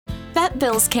Vet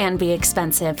bills can be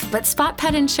expensive, but Spot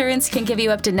Pet Insurance can give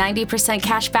you up to 90%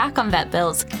 cash back on vet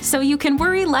bills, so you can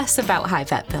worry less about high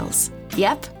vet bills.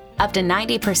 Yep, up to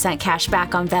 90% cash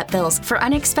back on vet bills for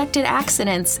unexpected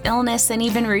accidents, illness, and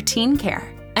even routine care.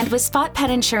 And with Spot Pet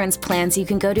Insurance plans, you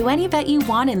can go to any vet you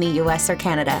want in the US or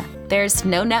Canada. There's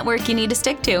no network you need to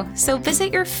stick to, so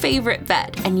visit your favorite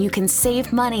vet and you can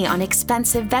save money on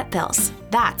expensive vet bills.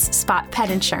 That's Spot Pet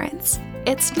Insurance.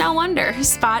 It's no wonder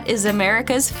Spot is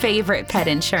America's favorite pet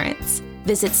insurance.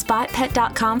 Visit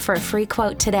spotpet.com for a free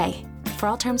quote today. For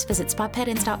all terms, visit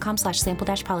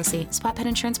spotpetins.com/sample-policy. Spot Pet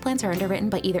Insurance plans are underwritten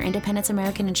by either Independence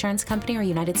American Insurance Company or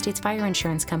United States Fire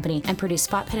Insurance Company and produce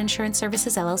Spot Pet Insurance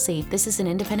Services, LLC. This is an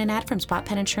independent ad from Spot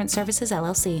Pet Insurance Services,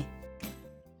 LLC.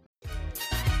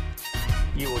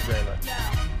 You or Jayla?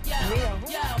 Yo,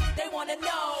 they wanna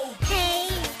know. Hey,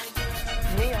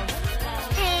 Leo.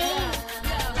 hey,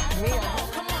 Leo.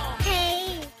 Come on.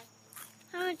 hey.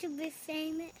 I want to be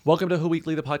famous. Welcome to Who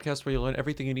Weekly, the podcast where you learn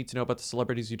everything you need to know about the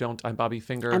celebrities you don't. I'm Bobby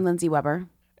Finger. I'm Lindsay Weber.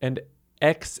 And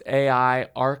XAI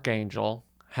Archangel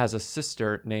has a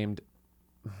sister named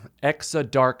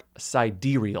Exadark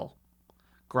Sidereal.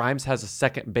 Grimes has a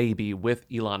second baby with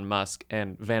Elon Musk,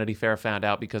 and Vanity Fair found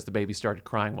out because the baby started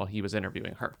crying while he was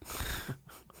interviewing her.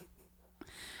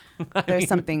 There's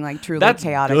something like truly that's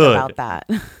chaotic good. about that.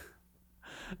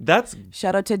 That's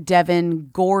Shout out to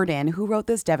Devin Gordon. Who wrote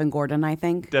this? Devin Gordon, I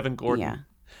think. Devin Gordon. Yeah.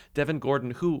 Devin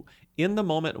Gordon, who in the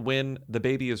moment when the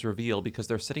baby is revealed, because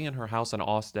they're sitting in her house in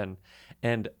Austin,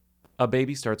 and a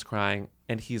baby starts crying,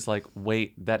 and he's like,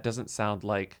 wait, that doesn't sound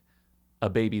like a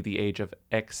baby the age of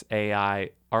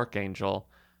XAI Archangel.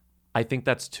 I think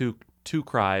that's two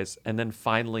cries. And then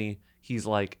finally he's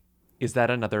like, is that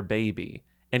another baby?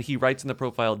 And he writes in the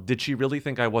profile, did she really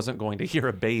think I wasn't going to hear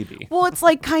a baby? Well, it's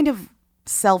like kind of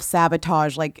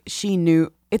self-sabotage. Like she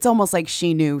knew, it's almost like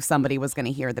she knew somebody was going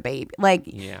to hear the baby. Like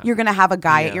you're going to have a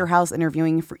guy at your house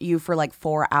interviewing for you for like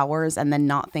 4 hours and then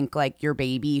not think like your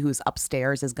baby who's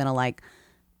upstairs is going to like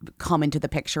come into the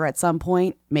picture at some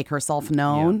point, make herself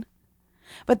known. Yeah.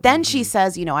 But then she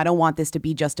says, you know, I don't want this to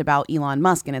be just about Elon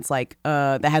Musk. And it's like,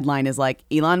 the headline is like,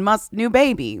 Elon Musk's new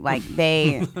baby. Like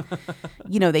they,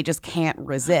 you know, they just can't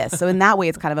resist. So in that way,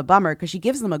 it's kind of a bummer because she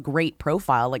gives them a great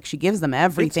profile. Like she gives them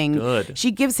everything. It's good.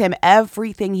 She gives him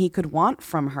everything he could want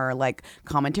from her. Like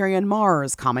commentary on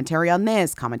Mars, commentary on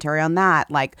this, commentary on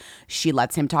that. Like she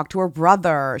lets him talk to her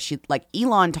brother. Like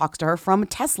Elon talks to her from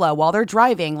Tesla while they're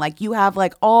driving. Like you have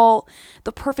like all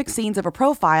the perfect scenes of a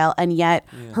profile. And yet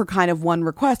her kind of one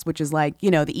request, which is like,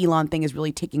 you know, the Elon thing is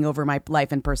really taking over my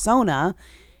life and persona,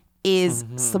 is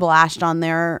splashed on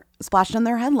their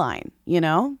headline, you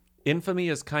know? Infamy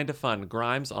is kind of fun.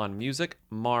 Grimes on music,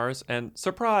 Mars, and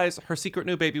surprise, her secret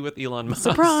new baby with Elon Musk.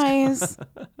 Surprise.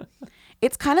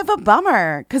 It's kind of a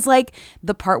bummer because like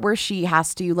the part where she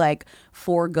has to like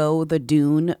forego the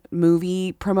Dune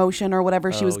movie promotion or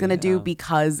whatever she was going to do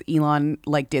because Elon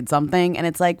like did something. And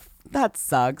it's like, that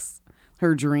sucks.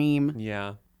 Her dream.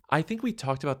 Yeah. I think we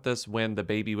talked about this when the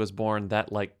baby was born, that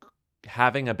like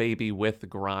having a baby with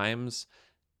Grimes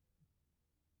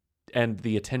and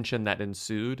the attention that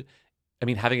ensued. I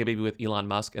mean, having a baby with Elon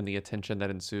Musk and the attention that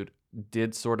ensued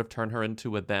did sort of turn her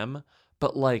into a them.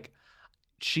 But like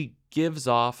she gives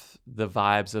off the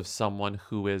vibes of someone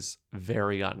who is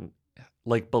very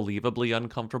believably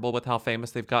uncomfortable with how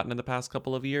famous they've gotten in the past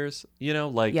couple of years. You know,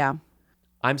 like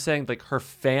I'm saying like her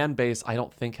fan base, I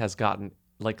don't think has gotten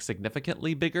like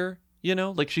significantly bigger, you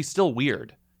know, like she's still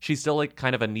weird. She's still like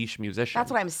kind of a niche musician.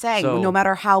 That's what I'm saying. So, no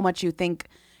matter how much you think,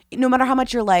 no matter how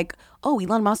much you're like, oh,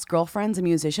 Elon Musk's girlfriend's a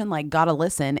musician, like gotta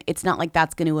listen. It's not like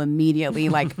that's going to immediately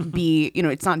like be, you know,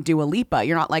 it's not Dua Lipa.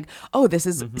 You're not like, oh, this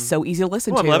is so easy to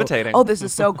listen to. I'm levitating. Oh, this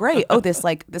is so great. Oh, this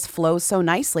flows so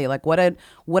nicely. Like what a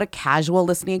casual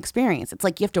listening experience. It's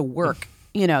like you have to work,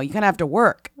 you know, you kind of have to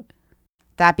work.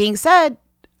 That being said,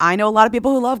 I know a lot of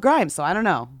people who love Grimes, so I don't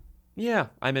know. Yeah,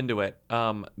 I'm into it.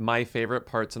 My favorite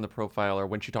parts in the profile are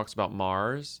when she talks about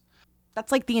Mars.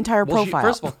 That's like the entire profile.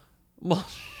 First of all,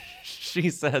 she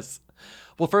says,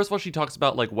 first of all, she talks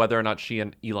about like whether or not she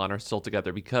and Elon are still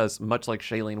together because much like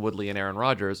Shailene Woodley and Aaron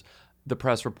Rodgers, the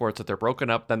press reports that they're broken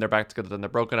up, then they're back together, then they're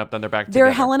broken up, then they're back together.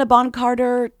 They're Helena Bonham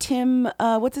Carter, Tim,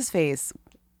 what's his face?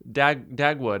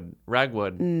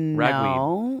 Ragweed.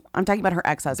 No, I'm talking about her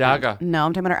ex-husband. Daga. No,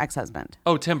 I'm talking about her ex-husband.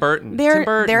 Oh, Tim Burton.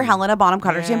 They're Helena Bonham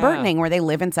Carter, Tim Yeah. Burtoning, where they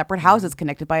live in separate houses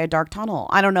connected by a dark tunnel.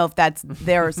 I don't know if that's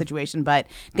their situation, but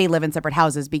they live in separate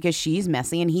houses because she's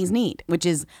messy and he's neat, which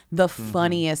is the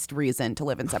funniest reason to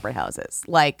live in separate houses.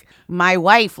 Like my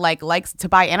wife likes to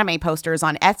buy anime posters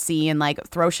on Etsy and like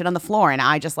throw shit on the floor, and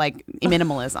I just like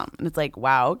minimalism. And it's like,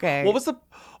 wow, okay.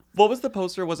 What was the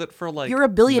poster? Was it for like You're a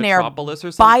billionaire. Metropolis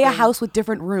or something? Buy a house with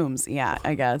different rooms. Yeah,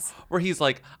 I guess. Where he's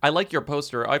like, I like your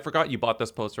poster. I forgot you bought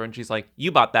this poster. And she's like,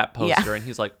 you bought that poster. Yeah. And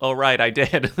he's like, oh, right, I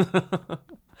did.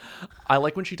 I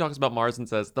like when she talks about Mars and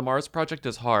says, the Mars project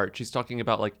is hard. She's talking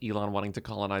about like Elon wanting to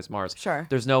colonize Mars. Sure.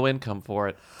 There's no income for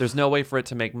it. There's no way for it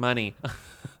to make money.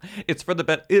 It's for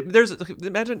the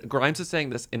imagine Grimes is saying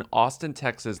this in Austin,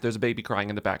 Texas. There's a baby crying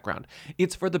in the background.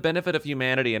 It's for the benefit of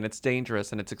humanity, and it's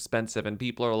dangerous and it's expensive. And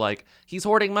people are like, he's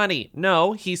hoarding money.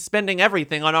 No, he's spending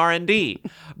everything on R&D.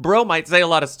 Bro might say a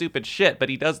lot of stupid shit, but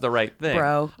he does the right thing.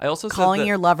 Bro. I also calling said that,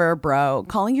 your lover bro.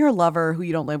 Calling your lover who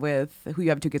you don't live with, who you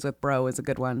have 2 kids with, bro, is a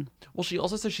good one. Well, she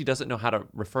also says she doesn't know how to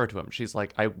refer to him. She's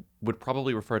like, I would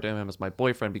probably refer to him as my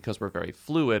boyfriend because we're very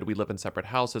fluid. We live in separate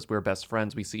houses. We're best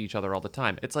friends. We see each other all the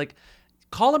time. It's like,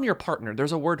 call him your partner.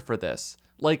 There's a word for this.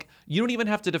 Like, you don't even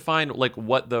have to define like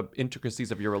what the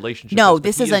intricacies of your relationship No, is. but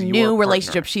this he is a your new partner.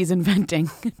 relationship she's inventing.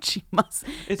 She must.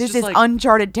 It's This just is like-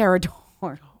 uncharted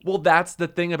territory. Well, that's the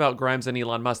thing about Grimes and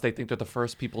Elon Musk. They think they're the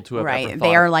first people to have ever Right. thought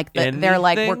They are of like they're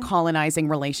like we're anything. colonizing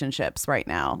relationships right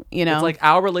now. You know, It's like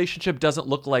our relationship doesn't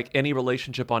look like any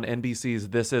relationship on NBC's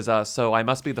This Is Us, so I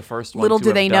must be the first one. little to do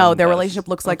have they done know their this. relationship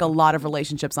looks like a lot of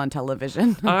relationships on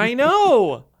television. I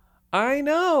know.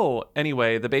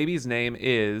 Anyway, the baby's name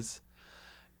is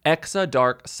Exa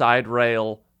Dark Side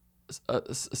Rail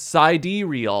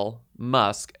Sidereal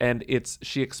Musk, and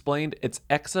she explained it's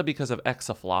Exa because of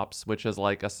exaflops, which is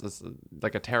like a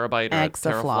terabyte or a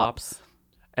teraflop, Exaflops.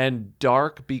 and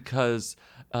dark because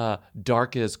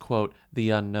dark is, quote, the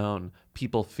unknown.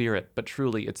 People fear it, but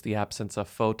truly it's the absence of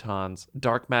photons.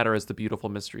 Dark matter is the beautiful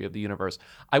mystery of the universe.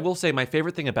 I will say my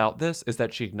favorite thing about this is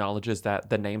that she acknowledges that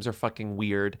the names are fucking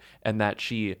weird and that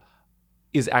she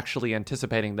is actually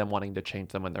anticipating them wanting to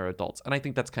change them when they're adults. And I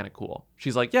think that's kind of cool.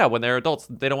 She's like, yeah, when they're adults,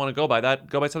 they don't want to go by that.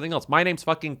 Go by something else. My name's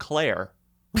fucking Claire.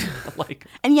 Like,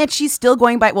 And yet she's still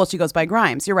going by. Well, she goes by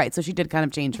Grimes. You're right. So she did kind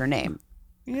of change her name.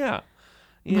 yeah.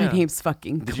 My name's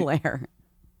fucking Claire.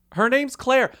 Her name's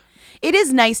Claire. It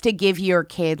is nice to give your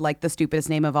kid like the stupidest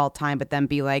name of all time, but then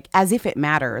be like, as if it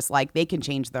matters, like they can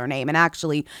change their name. And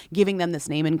actually giving them this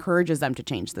name encourages them to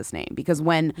change this name. Because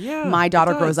when my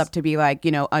daughter grows up to be like,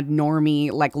 you know, a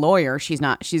normie like lawyer, she's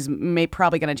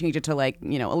probably going to change it to like,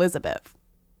 you know, Elizabeth.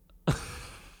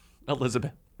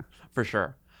 Elizabeth, for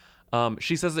sure.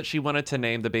 She says that she wanted to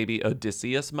name the baby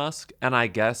Odysseus Musk, and I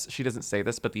guess she doesn't say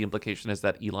this, but the implication is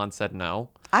that Elon said no.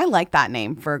 I like that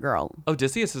name for a girl.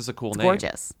 Odysseus is a cool name.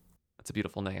 Gorgeous. It's a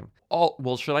beautiful name. Oh,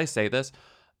 well, should I say this?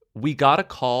 We got a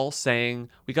call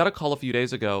a few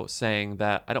days ago saying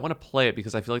that I don't want to play it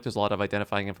because I feel like there's a lot of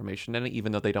identifying information in it,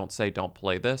 even though they don't say don't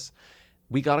play this.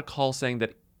 We got a call saying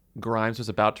that Grimes was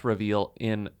about to reveal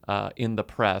in the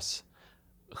press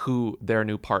who their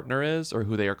new partner is or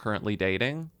who they are currently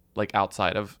dating, like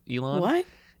outside of Elon. What?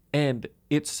 And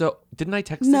it's so, didn't I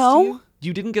text No. this to you?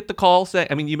 You didn't get the call saying,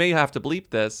 I mean, you may have to bleep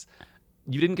this.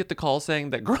 You didn't get the call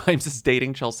saying that Grimes is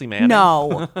dating Chelsea Manning?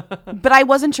 No. But I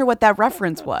wasn't sure what that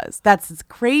reference was. That's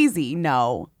crazy.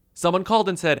 No. Someone called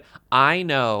and said, I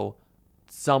know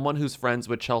someone who's friends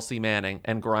with Chelsea Manning,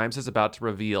 and Grimes is about to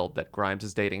reveal that Grimes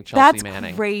is dating Chelsea That's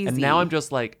Manning. crazy. And now I'm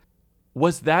just like,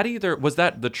 was that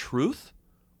the truth?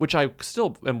 Which I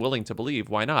still am willing to believe.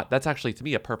 Why not? That's actually, to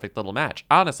me, a perfect little match.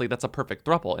 Honestly, that's a perfect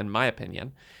throuple, in my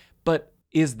opinion. But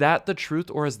is that the truth,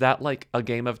 or is that like a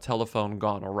game of telephone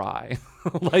gone awry?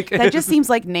 Like That just seems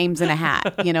like names in a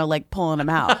hat, you know, like pulling them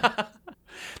out.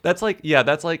 that's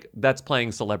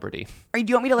playing celebrity. Or do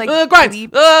you want me to like Grimes,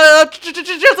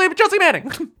 bleep? Chelsea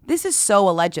Manning. This is so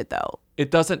alleged though.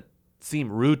 It doesn't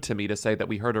seem rude to me to say that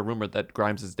we heard a rumor that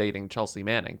Grimes is dating Chelsea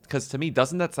Manning, because to me,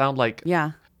 doesn't that sound like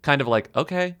Yeah. kind of like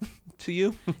okay to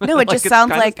you? No, it just it's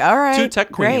sounds kind of like, all right, two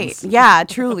tech great. queens. Yeah,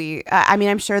 truly. I mean,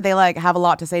 I'm sure they like have a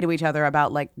lot to say to each other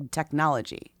about like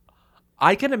technology.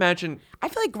 I can imagine. I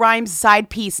feel like Grimes' side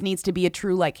piece needs to be a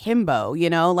true like himbo, you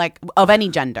know, like of any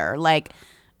gender. Like,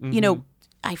 you know,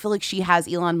 I feel like she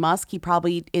has Elon Musk. He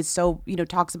probably is so, you know,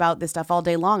 talks about this stuff all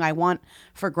day long. I want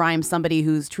for Grimes somebody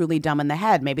who's truly dumb in the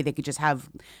head. Maybe they could just have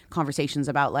conversations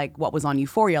about like what was on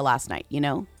Euphoria last night, you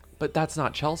know? But that's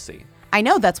not Chelsea. I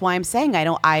know, that's why I'm saying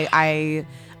I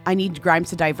need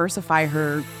Grimes to diversify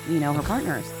her, you know, her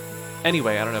partners.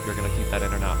 Anyway, I don't know if you're going to keep that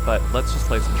in or not, but let's just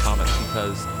play some comments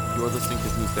because you're listening to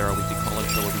Who's There, a weekly call-in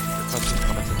show where we take your questions,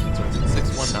 comments, and concerns at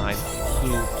 619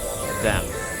 Who Them.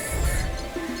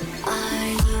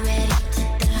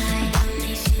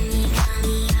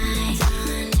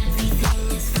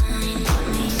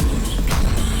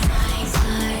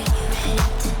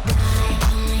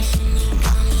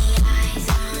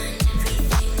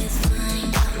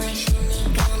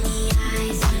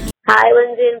 Hi,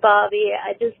 Lindsay and Bobby.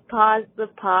 I just paused the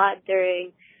pod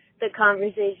during the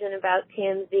conversation about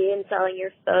TMZ and selling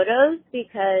your photos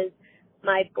because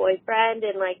my boyfriend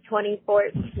in like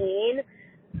 2014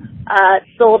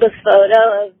 sold a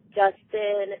photo of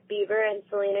Justin Bieber and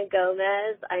Selena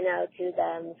Gomez. I know, two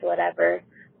thems, whatever.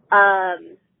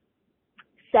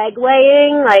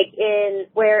 Segwaying like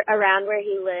around where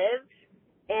he lived,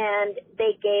 and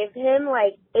they gave him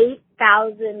like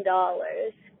 $8,000.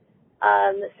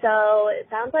 So it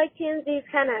sounds like TMZ's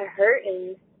kind of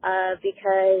hurting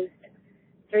because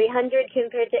 300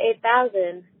 compared to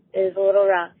 8,000 is a little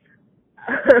rough.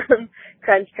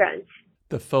 Crunch, crunch.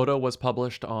 The photo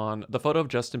of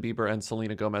Justin Bieber and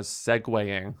Selena Gomez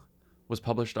segwaying was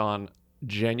published on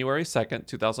January 2nd,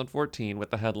 2014 with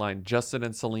the headline, Justin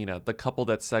and Selena, the couple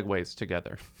that segues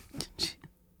together.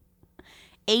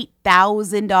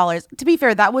 $8,000. To be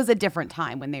fair, that was a different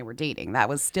time when they were dating. That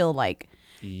was still like,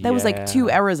 that was like 2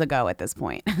 eras ago at this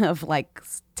point of like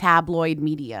tabloid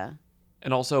media.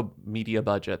 And also media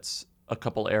budgets a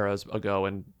couple eras ago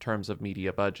in terms of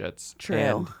media budgets. True.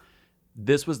 And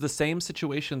this was the same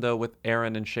situation, though, with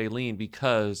Aaron and Shailene,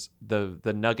 because the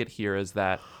nugget here is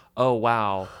that, oh,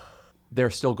 wow, they're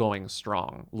still going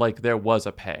strong. Like, there was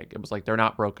a peg. It was like, they're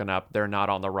not broken up. They're not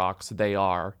on the rocks. They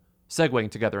are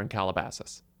segueing together in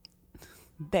Calabasas.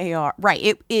 They are.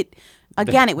 Right. It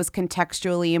again, it was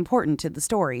contextually important to the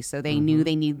story. So they knew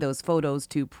they need those photos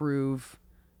to prove,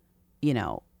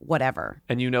 whatever.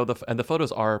 And the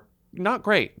photos are not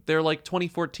great. They're like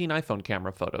 2014 iPhone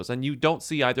camera photos, and you don't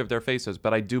see either of their faces,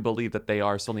 but I do believe that they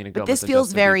are Selena Gomez. But this and feels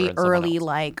Justin very Bieber and someone early, else.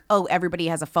 like, oh, everybody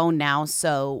has a phone now,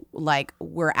 so like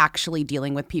we're actually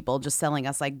dealing with people just selling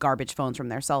us like garbage photos from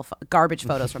their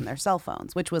cell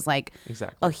phones, which was like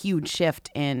Exactly. a huge shift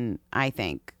in, I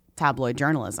think, tabloid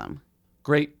journalism.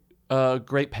 Great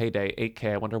payday,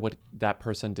 $8K. I wonder what that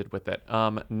person did with it.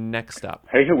 Next up.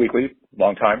 Hey, Hit Weekly.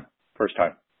 Long time. First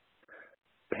time.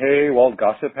 Hey, Wald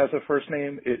Gossip has a first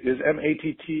name. It is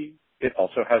M-A-T-T. It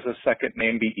also has a second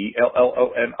name,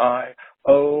 B-E-L-L-O-N-I.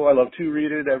 Oh, I love to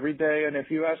read it every day. And if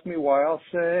you ask me why, I'll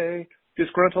say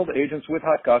disgruntled agents with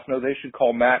hot goss know they should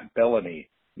call Matt Bellany,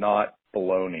 not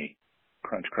Baloney.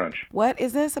 Crunch, crunch. What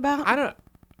is this about? I don't.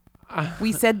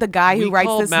 We said the guy who We writes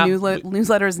called this Matt-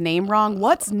 newsletter's name wrong.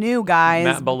 What's new, guys?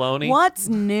 Matt Baloney? What's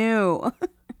new?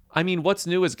 I mean, what's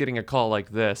new is getting a call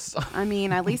like this. I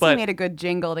mean, at least But- he made a good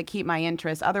jingle to keep my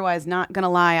interest. Otherwise, not gonna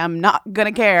lie, I'm not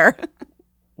gonna care.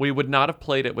 We would not have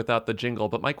played it without the jingle.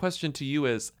 But my question to you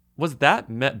is, was that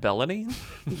Matt Bellany?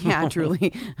 Yeah,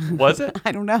 truly. Was it?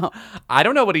 I don't know. I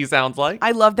don't know what he sounds like.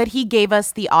 I love that he gave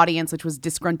us the audience, which was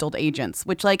disgruntled agents,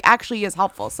 which like actually is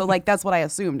helpful. So like that's what I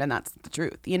assumed, and that's the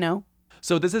truth,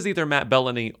 So this is either Matt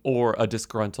Bellany or a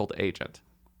disgruntled agent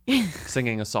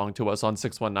singing a song to us on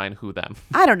 619 Who Them.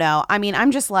 I don't know. I mean,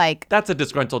 I'm just like, That's a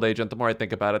disgruntled agent. The more I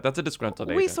think about it, that's a disgruntled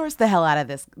we agent. sourced the hell out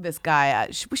of this guy.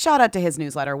 Shout out to his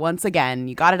newsletter once again.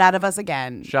 You got it out of us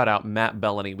again. Shout out Matt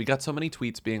Bellany. We got so many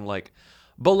tweets being like,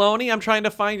 baloney, I'm trying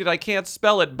to find it. I can't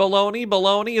spell it.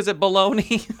 Baloney, is it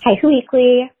baloney? Hi, Who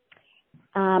Weekly.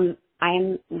 I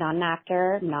am not an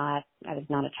actor. I was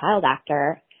not a child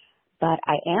actor, but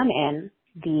I am in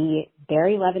the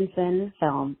Barry Levinson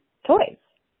film Toys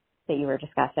that you were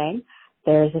discussing.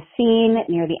 There's a scene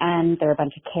near the end. There are a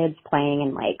bunch of kids playing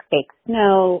in like fake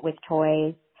snow with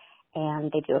toys,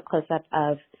 and they do a close-up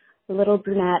of the little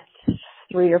brunette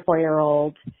 3 or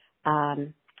 4-year-old.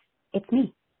 It's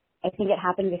me. I think it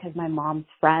happened because my mom's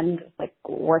friend was like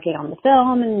working on the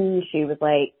film, and she was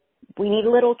like, we need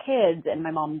little kids, and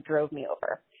my mom drove me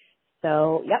over.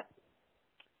 So, yep.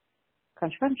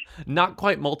 Crunch, crunch. Not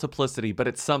quite multiplicity, but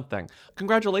it's something.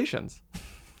 Congratulations.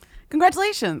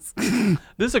 Congratulations. This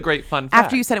is a great fun fact.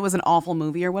 After you said it was an awful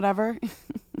movie or whatever.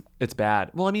 It's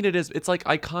bad. Well, I mean, it is. It's like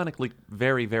iconically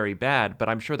very, very bad, but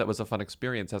I'm sure that was a fun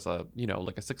experience as a,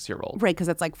 like a 6-year-old. Right, because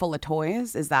it's like full of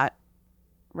toys. Is that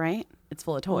right? It's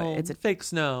full of toys. Well, It's a fake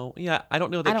snow. Yeah, I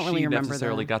don't know that I don't really she remember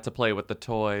necessarily the- got to play with the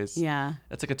toys. yeah.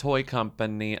 It's like a toy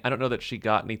company. I don't know that she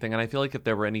got anything. And I feel like if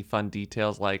there were any fun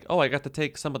details like, oh, I got to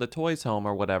take some of the toys home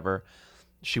or whatever,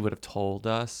 she would have told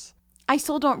us. I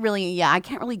still don't really, I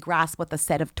can't really grasp what the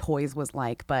set of toys was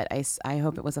like, but I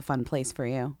hope it was a fun place for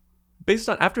you. Based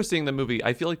on, after seeing the movie,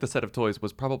 I feel like the set of toys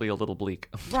was probably a little bleak.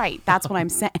 Right. That's what I'm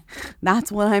saying.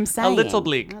 That's what I'm saying. A little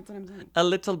bleak. That's what I'm saying. A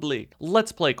little bleak.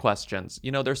 Let's play questions.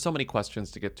 There's so many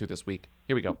questions to get to this week.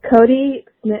 Here we go. Cody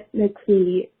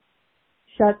McKee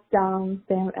shuts down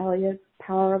Sam Elliott's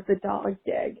Power of the Dog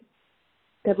dig.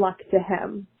 Good luck to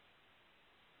him.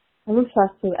 I'm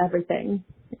obsessed with everything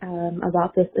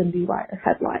about this IndieWire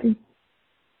headline.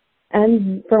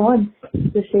 And for once,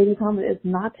 the shady comment is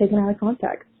not taken out of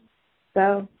context.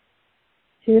 So,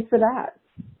 cheers for that.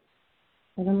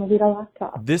 And then we'll eat our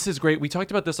laptop. This is great. We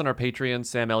talked about this on our Patreon.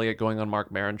 Sam Elliott going on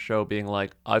Mark Maron's show being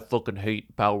like, I fucking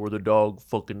hate Power of the Dog.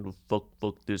 Fuck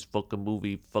this fucking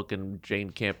movie. Fucking Jane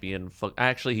Campion.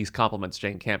 Actually, he compliments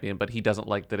Jane Campion, but he doesn't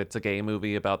like that it's a gay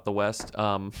movie about the West.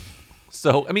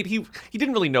 So, I mean, he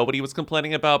didn't really know what he was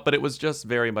complaining about, but it was just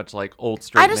very much like old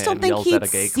straight I just man don't think yells he'd at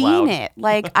a gay seen cloud. it.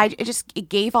 Like, it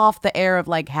gave off the air of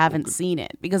like haven't seen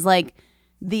it, because like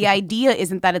the idea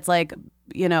isn't that it's like,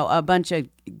 you know, a bunch of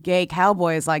gay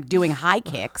cowboys like doing high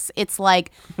kicks. It's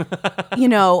like, you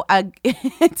know,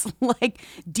 it's like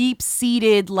deep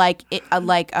seated, like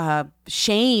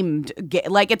shamed.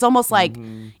 Like it's almost like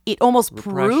it almost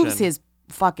proves Repression. his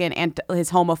fucking his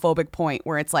homophobic point,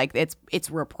 where it's like it's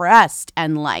repressed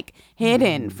and like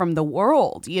hidden from the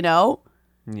world, you know?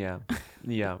 Yeah.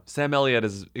 Sam Elliott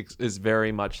is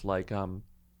very much like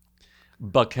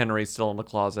Buck Henry still in the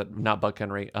closet. Not Buck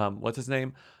Henry. What's his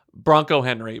name? Bronco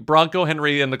Henry. Bronco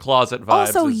Henry in the closet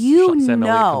vibes. Also, is you Sam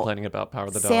Elliott know, complaining about Power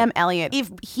of the Dog. Sam Elliott,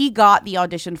 if he got the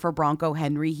audition for Bronco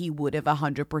Henry, he would have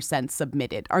 100%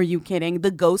 submitted. Are you kidding?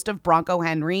 The ghost of Bronco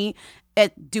Henry,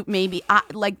 hands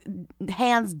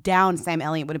down, Sam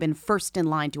Elliott would have been first in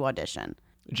line to audition.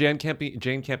 Jane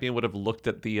Campion would have looked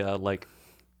at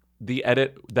the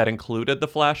edit that included the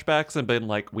flashbacks and been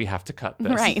like, we have to cut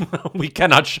this. Right. we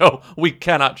cannot show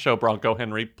Bronco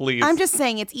Henry, please. I'm just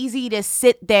saying it's easy to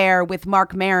sit there with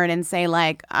Mark Maron and say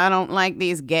like, I don't like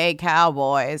these gay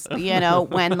cowboys, you know,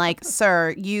 when like,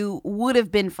 sir, you would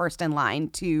have been first in line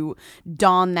to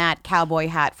don that cowboy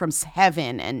hat from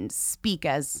heaven and speak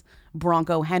as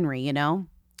Bronco Henry, you know?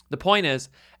 The point is,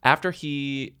 after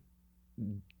he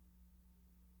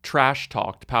trash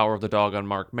talked Power of the Dog on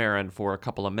Mark Maron for a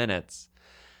couple of minutes,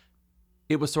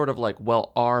 it was sort of like,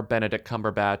 well, are Benedict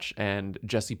Cumberbatch and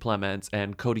Jesse Plemons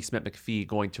and Cody Smith-McPhee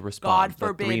going to respond? God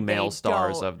forbid the three male they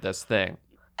stars don't. of this thing.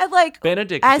 And like,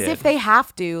 Benedict as did. if they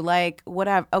have to, like,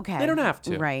 whatever. Okay. They don't have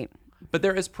to. Right. But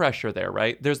there is pressure there,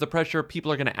 right? There's the pressure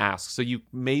people are going to ask. So you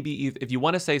maybe, if you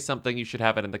want to say something, you should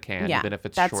have it in the can, Yeah, even if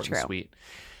it's that's short true. and sweet.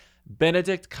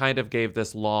 Benedict kind of gave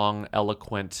this long,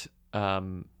 eloquent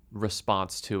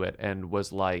response to it and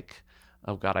was like,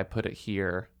 oh God, I put it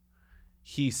here.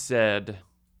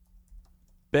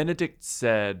 Benedict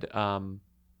said, I'm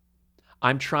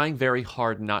trying very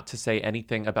hard not to say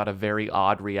anything about a very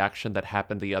odd reaction that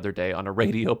happened the other day on a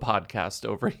radio podcast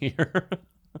over here.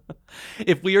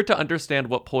 If we are to understand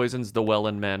what poisons the well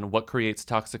in men, what creates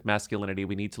toxic masculinity,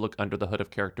 we need to look under the hood of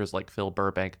characters like Phil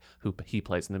Burbank, who he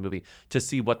plays in the movie, to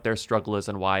see what their struggle is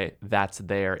and why that's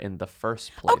there in the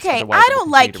first place. Okay, Otherwise, I it will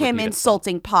don't like continue to him repeat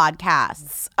insulting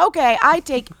podcasts. Okay, I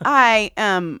take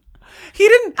He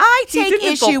didn't issue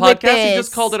insult with podcasts, this. He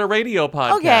just called it a radio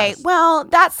podcast. Okay, well,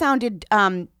 that sounded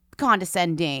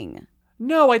condescending.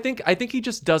 No, I think he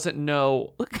just doesn't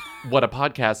know what a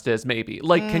podcast is, maybe.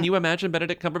 Like, can you imagine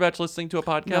Benedict Cumberbatch listening to a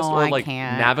podcast No, or I like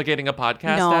can't. navigating a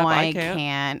podcast No, app? I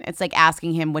can't. It's like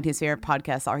asking him what his favorite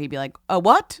podcasts are. He'd be like,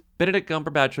 what? Benedict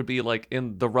Cumberbatch would be like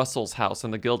in the Russell's house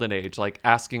in the Gilded Age, like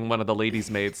asking one of the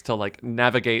ladies' maids to like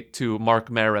navigate to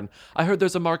Mark Maron. I heard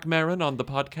there's a Mark Maron on the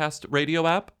podcast radio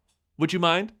app. Would you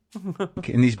mind?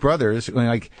 And these brothers,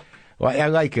 like, well, I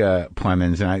like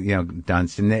Plemons and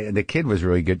Dunstan. The kid was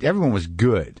really good. Everyone was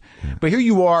good. But here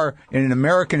you are in an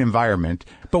American environment.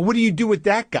 But what do you do with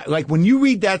that guy? Like, when you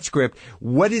read that script,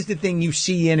 what is the thing you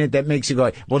see in it that makes you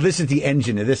go, well, this is the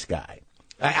engine of this guy?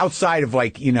 Outside of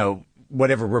like,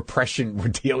 whatever repression we're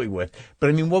dealing with.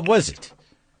 But I mean, what was it?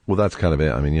 Well, that's kind of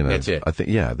it. I mean, That's it. I think,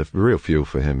 the real fuel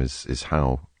for him is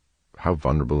how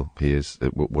vulnerable he is,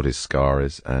 what his scar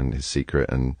is and his secret.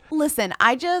 And Listen,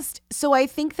 I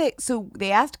think that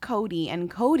they asked Cody, and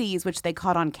Cody's, which they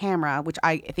caught on camera, which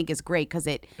I think is great because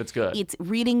it's good. It's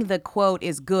reading the quote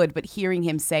is good, but hearing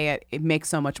him say it makes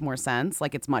so much more sense.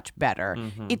 Like, it's much better.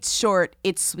 Mm-hmm. It's short,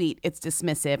 it's sweet, it's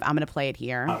dismissive. I'm gonna play it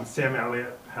here. Sam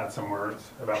Elliott had some words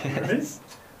about the movie.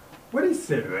 What do you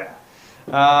say to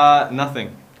that?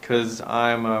 Nothing, because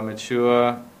I'm a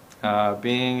mature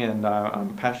being, and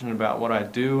I'm passionate about what I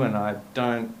do, and I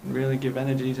don't really give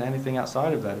energy to anything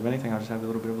outside of that. If anything, I just have a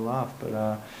little bit of a laugh.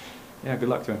 But good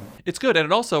luck to him. It's good, and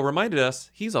it also reminded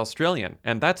us he's Australian,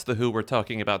 and that's the who we're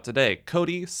talking about today,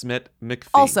 Cody Smith-McPhee.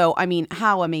 Also, I mean,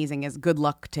 how amazing is good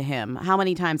luck to him? How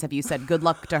many times have you said good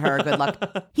luck to her, good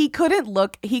luck? He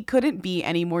couldn't be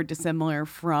any more dissimilar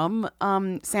from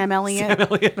Sam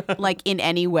Elliott, like in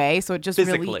any way. So it just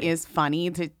Physically. really is funny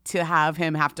to have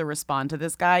him have to respond to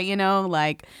this guy,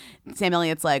 like Sam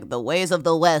Elliott's like, the ways of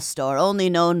the West are only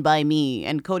known by me.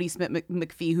 And Cody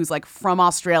Smith-McPhee, who's like from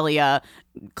Australia,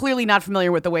 clearly not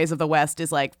familiar with the ways of the West,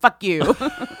 is like, fuck you.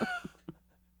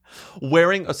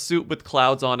 wearing a suit with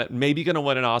clouds on it, maybe going to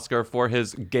win an Oscar for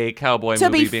his gay cowboy To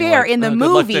movie. be fair, in the good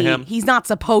luck to movie, him." he's not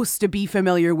supposed to be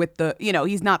familiar with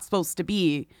he's not supposed to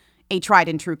be a tried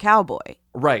and true cowboy.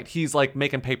 Right. He's like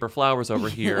making paper flowers over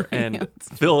here. And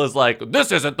Phil is like,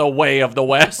 this isn't the way of the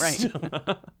West.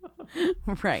 Right.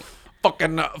 Right.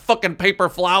 Fucking paper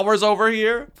flowers over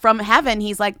here. From heaven,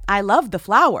 he's like, I love the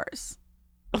flowers.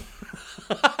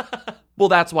 Well,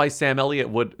 that's why Sam Elliott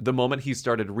would, the moment he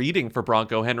started reading for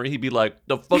Bronco Henry, he'd be like,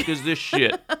 the fuck is this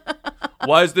shit?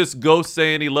 Why is this ghost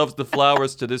saying he loves the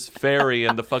flowers to this fairy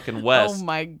in the fucking West? Oh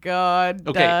my God.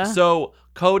 Okay, so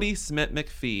Cody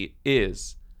Smith-McPhee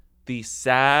is the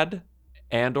sad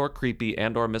and or creepy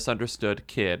and or misunderstood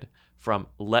kid from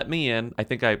Let Me In. I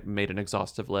think I made an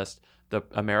exhaustive list. The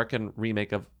American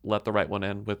remake of Let the Right One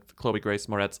In with Chloe Grace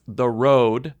Moretz. The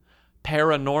Road.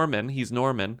 Paranorman, he's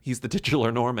Norman. He's the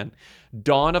titular Norman.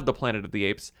 Dawn of the Planet of the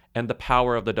Apes, and The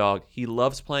Power of the Dog. He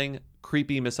loves playing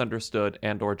creepy, misunderstood,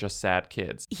 and or just sad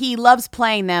kids. He loves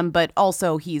playing them, but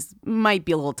also might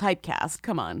be a little typecast.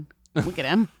 Come on. Look at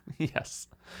him. Yes.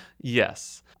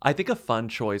 I think a fun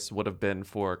choice would have been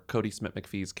for Cody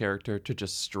Smith-McPhee's character to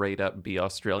just straight up be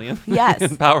Australian. Yes.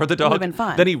 In Power of the Dog. Would have been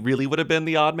fun. Then he really would have been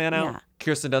the odd man out. Yeah.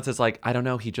 Kirsten Dunst is like, I don't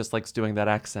know, he just likes doing that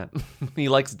accent. He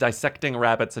likes dissecting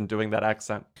rabbits and doing that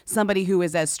accent. Somebody who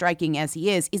is as striking as he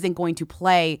isn't going to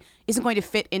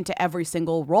fit into every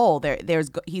single role.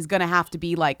 He's going to have to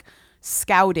be like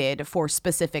scouted for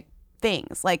specific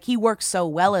things. Like he works so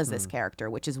well as this character,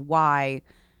 which is why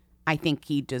I think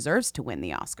he deserves to win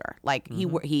the Oscar. Like he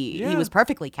was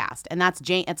perfectly cast, and that's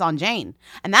Jane. It's on Jane,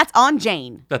 and that's on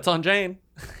Jane. That's on Jane,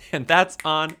 and that's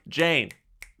on Jane.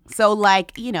 So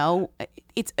like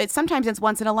it's sometimes it's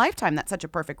once in a lifetime that such a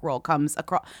perfect role comes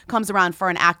around for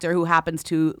an actor who happens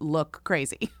to look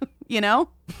crazy.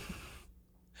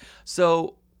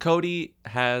 So Cody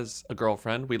has a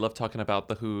girlfriend. We love talking about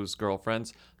The Who's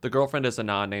girlfriends. The girlfriend is a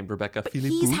nun named Rebecca Philippou.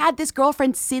 He's had this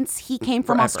girlfriend since he came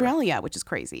from Forever. Australia, which is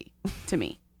crazy to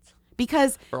me.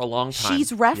 Because for a long time.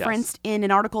 She's referenced in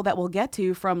an article that we'll get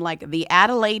to from like the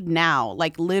Adelaide Now,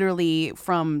 like literally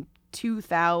from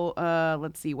 2000,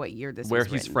 let's see what year this is. Where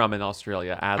he's from in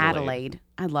Australia, Adelaide.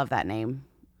 I love that name.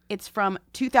 It's from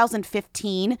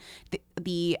 2015.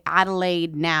 The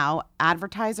Adelaide Now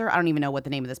Advertiser, I don't even know what the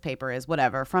name of this paper is,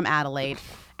 whatever, from Adelaide.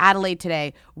 Adelaide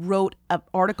Today wrote an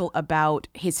article about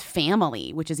his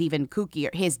family, which is even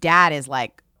kookier. His dad is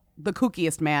like the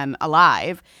kookiest man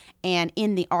alive. And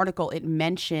in the article, it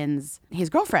mentions his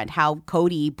girlfriend, how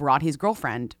Cody brought his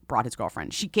girlfriend.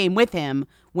 She came with him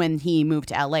when he moved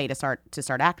to LA to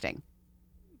start acting.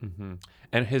 Mm-hmm.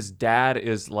 And his dad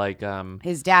is like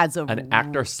his dad's an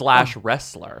actor /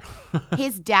 wrestler.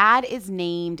 His dad is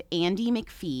named Andy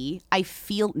McPhee. I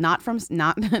feel not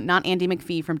Andy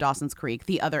McPhee from Dawson's Creek,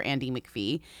 the other Andy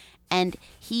McPhee. And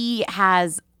he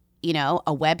has,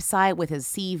 a website with his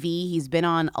CV. He's been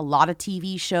on a lot of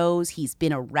TV shows. He's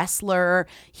been a wrestler.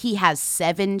 He has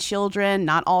 7 children,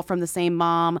 not all from the same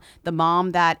mom. The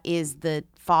mom that is the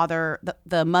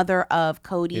mother of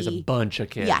Cody. He has a bunch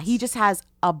of kids. Yeah, he just has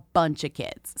a bunch of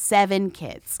kids. 7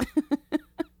 kids.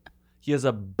 He has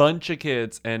a bunch of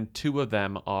kids, and 2 of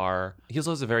them are... He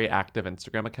also has a very active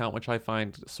Instagram account, which I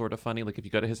find sort of funny. Like, if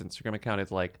you go to his Instagram account,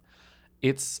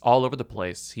 it's all over the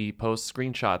place. He posts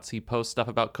screenshots. He posts stuff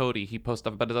about Cody. He posts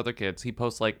stuff about his other kids. He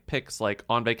posts, pics,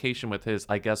 on vacation with his,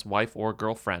 I guess, wife or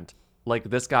girlfriend. Like,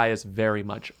 this guy is very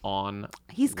much on.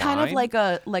 He's kind of like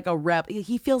a rep.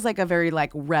 He feels like a very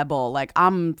rebel. Like,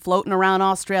 I'm floating around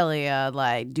Australia,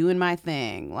 doing my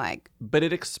thing. But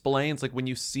it explains, when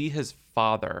you see his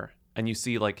father and you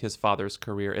see his father's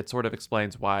career, it sort of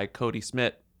explains why Cody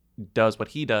Smith does what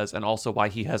he does, and also why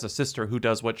he has a sister who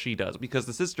does what she does, because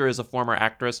the sister is a former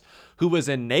actress who was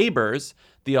in Neighbours,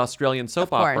 the Australian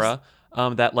soap opera,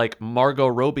 that Margot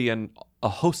Robbie and a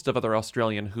host of other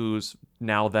Australian who's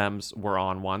now thems were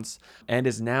on once, and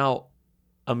is now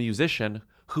a musician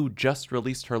who just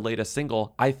released her latest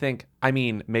single.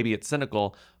 Maybe it's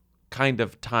cynical, kind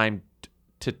of timed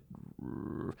to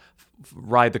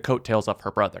ride the coattails of her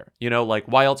brother.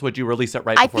 Why else would you release it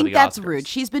right before the Oscars? I think that's rude.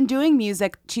 She's been doing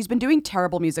music. She's been doing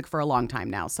terrible music for a long time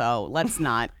now. So let's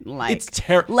not it's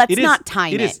terrible. Let's not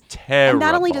time it. It is terrible. And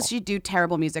not only does she do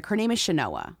terrible music, her name is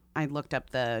Shanoa. I looked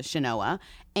up the Shanoa,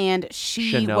 and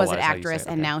she was an actress,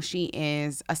 and now she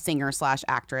is a singer /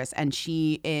 actress, and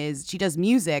she does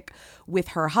music with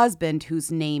her husband,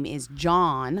 whose name is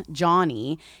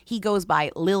Johnny. He goes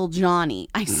by Lil Johnny,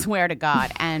 I swear to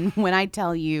God. And when I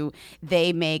tell you,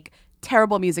 they make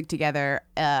terrible music together.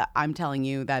 I'm telling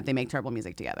you that they make terrible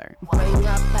music together. Bring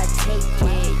up, I take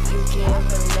it. You can't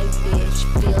relate, bitch.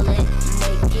 Feel it,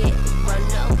 make it.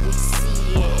 Run up, we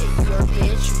see it. Your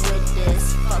bitch with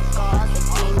this. Fuck all the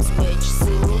games, bitch.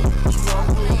 See me, drunk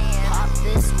me, pop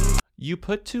this. You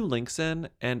put 2 links in,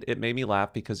 and it made me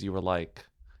laugh because you were like,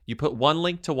 you put one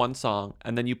link to one song,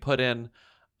 and then you put in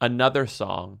another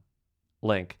song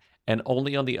link, and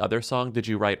only on the other song did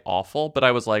you write awful. But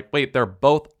I was like, wait, they're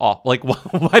both awful. Like,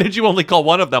 why did you only call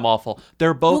one of them awful?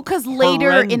 They're both Well, because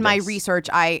later in my horrendous. research,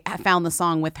 I found the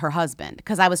song with her husband.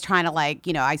 Because I was trying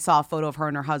to I saw a photo of her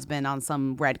and her husband on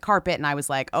some red carpet, and I was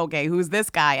like, okay, who's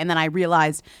this guy? And then I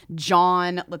realized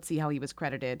John, let's see how he was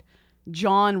credited.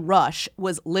 John Rush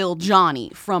was Lil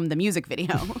Johnny from the music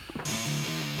video.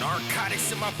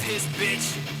 Narcotics in my piss,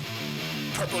 bitch.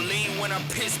 Purple lean when I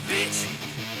piss, bitch.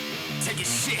 Take a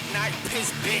shit, not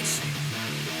piss, bitch.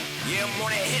 Yeah, I'm on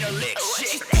that hit a lick,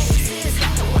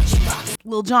 shit.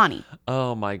 Lil Johnny.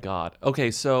 Oh my God.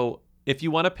 Okay, so if you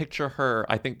want to picture her,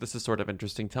 I think this is sort of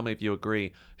interesting. Tell me if you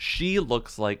agree. She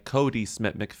looks like Cody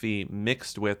Smith McPhee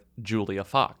mixed with Julia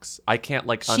Fox. I can't She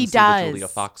unsee does. the Julia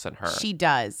Fox in her. She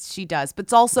does. But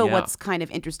it's also Yeah. what's kind of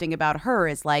interesting about her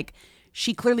is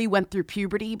she clearly went through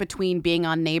puberty between being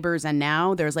on Neighbours and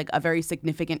now. There's a very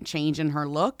significant change in her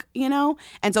look, And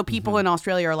so people in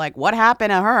Australia are like, what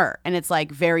happened to her? And it's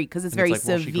because it's And very it's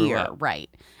well, she grew severe, up. right?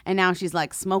 And now she's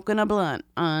smoking a blunt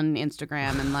on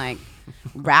Instagram and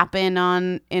rapping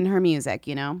in her music,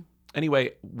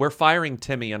 Anyway, we're firing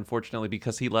Timmy, unfortunately,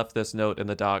 because he left this note in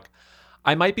the doc.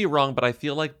 I might be wrong, but I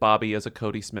feel like Bobby is a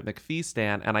Cody Smith McPhee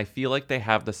stan, and I feel like they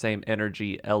have the same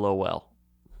energy, LOL.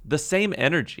 The same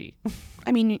energy.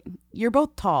 I mean, you're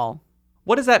both tall.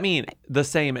 What does that mean? The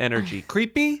same energy.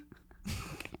 Creepy?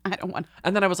 I don't want.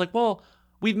 And then I was like, well,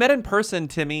 we've met in person,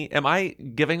 Timmy. Am I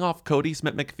giving off Cody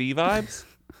Smith McPhee vibes?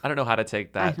 I don't know how to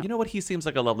take that. You know what? He seems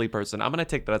like a lovely person. I'm going to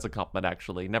take that as a compliment,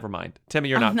 actually. Never mind. Timmy,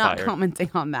 you're I'm not fired.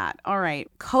 commenting on that. All right.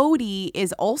 Cody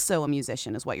is also a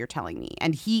musician, is what you're telling me.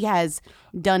 And he has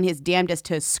done his damnedest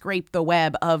to scrape the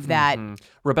web of that.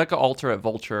 Rebecca Alter at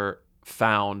Vulture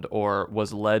found or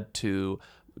was led to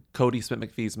Cody Smith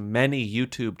McPhee's many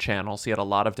YouTube channels. He had a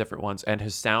lot of different ones, and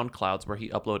his SoundClouds where he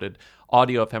uploaded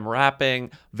audio of him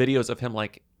rapping, videos of him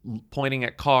pointing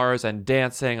at cars and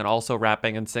dancing and also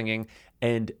rapping and singing.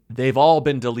 And they've all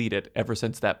been deleted ever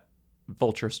since that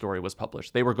Vulture story was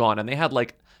published. They were gone, and they had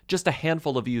just a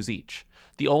handful of views each.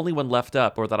 The only one left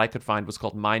up, or that I could find, was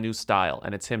called My New Style,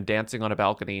 and it's him dancing on a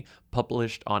balcony,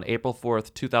 published on April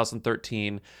 4th,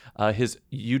 2013. His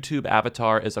YouTube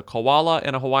avatar is a koala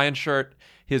in a Hawaiian shirt.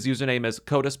 His username is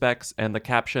Codaspecs, and the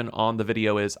caption on the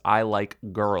video is, I like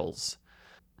girls.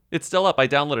 It's still up. I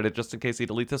downloaded it just in case he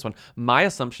deletes this one. My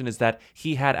assumption is that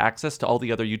he had access to all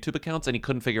the other YouTube accounts, and he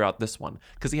couldn't figure out this one,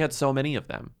 because he had so many of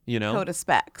them,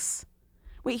 Codaspecs.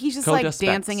 Wait, he's just Codaspecs.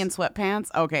 dancing in sweatpants?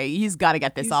 Okay, he's got to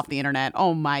get this off the internet.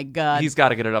 Oh my God. He's got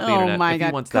to get it off the internet. Oh my If God.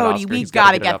 he wants that Cody, Oscar, we he's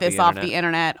got to get get it this off the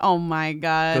internet. Oh my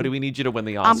God. Cody, we need you to win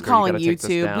the Oscar. I'm calling you gotta take this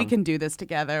YouTube. down. We can do this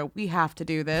together. We have to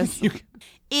do this.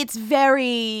 It's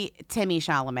very Timmy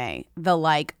Chalamet.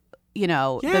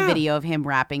 The video of him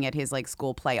rapping at his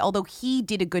school play. Although he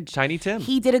did a good Tiny Tim.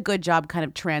 He did a good job kind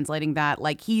of translating that.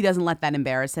 He doesn't let that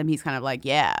embarrass him. He's kind of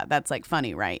yeah, that's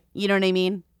funny, right? You know what I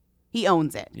mean? He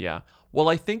owns it. Yeah. Well,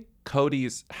 I think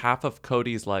half of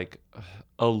Cody's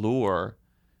allure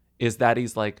is that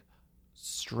he's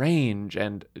strange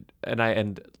and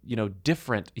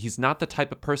different. He's not the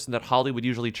type of person that Hollywood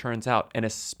usually churns out, and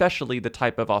especially the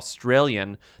type of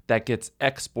Australian that gets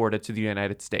exported to the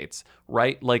United States,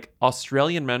 right?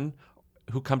 Australian men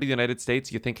who come to the United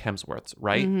States, you think Hemsworths,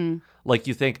 right? Mm-hmm.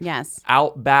 You think yes,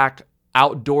 outback,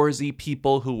 outdoorsy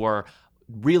people who are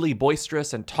really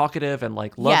boisterous and talkative and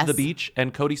love yes, the beach.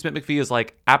 And Cody Smith McPhee is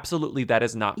absolutely, that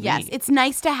is not yes, me. It's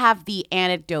nice to have the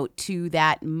anecdote to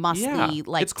that muscly,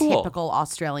 it's cool. Typical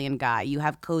Australian guy. You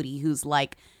have Cody, who's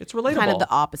it's relatable. Kind of the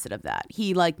opposite of that.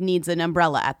 He needs an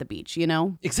umbrella at the beach,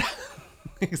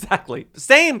 Exactly.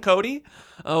 Same, Cody.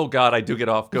 Oh God, I do get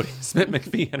off Cody Smith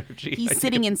McPhee energy. He's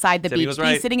sitting inside the Timmy beach. was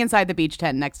right. He's sitting inside the beach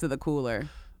tent next to the cooler,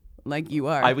 like you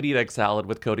are. I would eat egg salad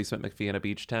with Cody Smith McPhee in a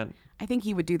beach tent. I think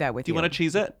he would do that with you. Do you want to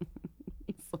cheese it?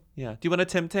 Yeah. Do you want a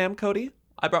Tim Tam, Cody?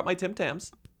 I brought my Tim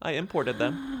Tams. I imported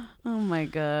them. Oh my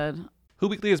God. Who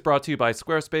Weekly is brought to you by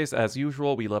Squarespace. As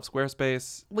usual, we love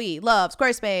Squarespace. We love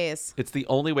Squarespace. It's the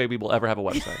only way we will ever have a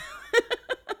website.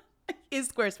 Is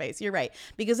Squarespace. You're right.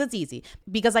 Because it's easy.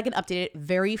 Because I can update it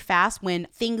very fast when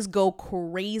things go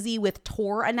crazy with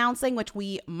Tor announcing, which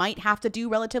we might have to do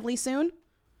relatively soon.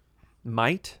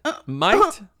 Might?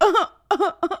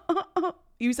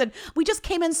 You said, we just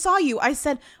came and saw you. I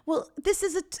said, well, this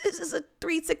is a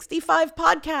 365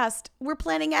 podcast. We're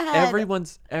planning ahead.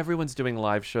 Everyone's doing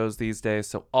live shows these days,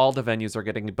 so all the venues are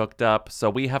getting booked up. So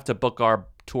we have to book our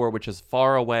tour, which is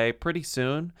far away, pretty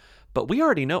soon. But we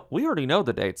already know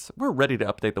the dates. We're ready to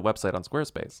update the website on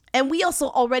Squarespace. And we also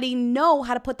already know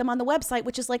how to put them on the website,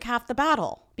 which is like half the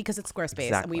battle because it's Squarespace.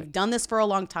 Exactly. And we've done this for a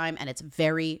long time, and it's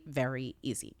very, very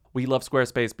easy. We love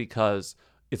Squarespace because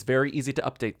it's very easy to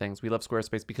update things. We love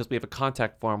Squarespace because we have a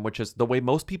contact form, which is the way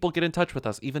most people get in touch with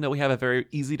us. Even though we have a very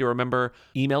easy to remember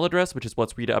email address, which is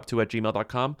what's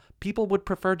readaup2@gmail.com, people would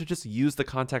prefer to just use the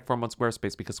contact form on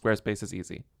Squarespace because Squarespace is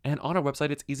easy. And on our website,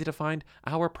 it's easy to find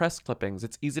our press clippings.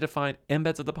 It's easy to find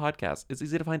embeds of the podcast. It's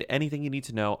easy to find anything you need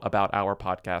to know about our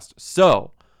podcast.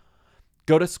 So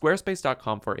go to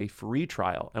squarespace.com for a free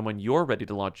trial. And when you're ready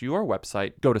to launch your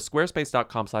website, go to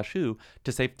squarespace.com/who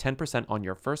to save 10% on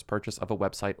your first purchase of a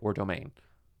website or domain.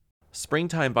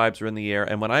 Springtime vibes are in the air,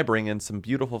 and when I bring in some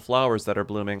beautiful flowers that are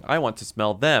blooming, I want to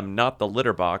smell them, not the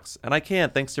litter box. And I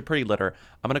can't, thanks to Pretty Litter.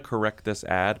 I'm going to correct this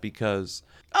ad because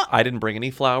I didn't bring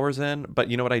any flowers in, but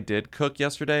you know what I did cook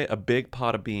yesterday? A big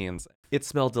pot of beans. It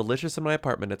smelled delicious in my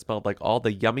apartment. It smelled like all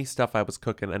the yummy stuff I was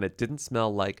cooking, and it didn't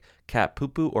smell like cat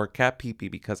poo-poo or cat pee-pee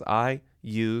because I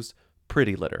used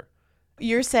Pretty Litter.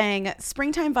 You're saying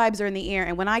springtime vibes are in the air,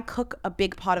 and when I cook a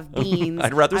big pot of beans,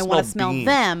 I'd rather I want to smell beans.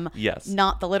 them, Yes.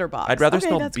 not the litter box. I'd rather Okay,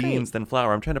 smell that's beans great. than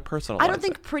flour. I'm trying to personalize I don't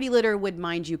think Pretty Litter would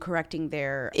mind you correcting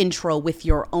their intro with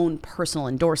your own personal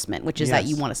endorsement, which is that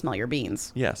you want to smell your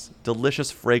beans. Yes, delicious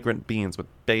fragrant beans with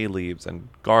bay leaves and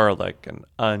garlic and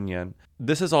onion.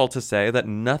 This is all to say that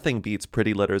nothing beats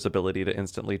Pretty Litter's ability to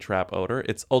instantly trap odor.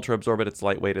 It's ultra absorbent, it's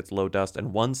lightweight, it's low dust,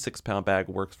 and one 6-pound bag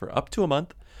works for up to a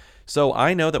month. So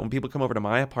I know that when people come over to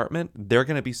my apartment, they're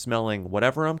going to be smelling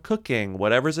whatever I'm cooking,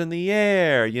 whatever's in the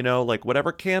air, you know, like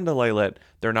whatever candle I lit.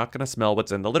 They're not going to smell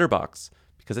what's in the litter box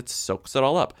because it soaks it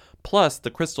all up. Plus,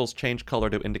 the crystals change color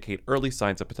to indicate early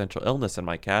signs of potential illness in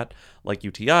my cat, like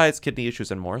UTIs, kidney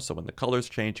issues, and more. So when the colors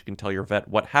change, you can tell your vet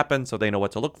what happened so they know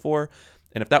what to look for.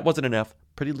 And if that wasn't enough,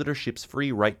 Pretty Litter ships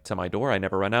free right to my door. I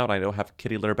never run out. I don't have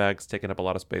kitty litter bags taking up a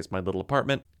lot of space in my little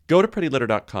apartment. Go to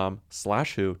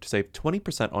prettylitter.com/who to save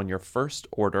 20% on your first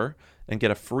order and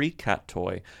get a free cat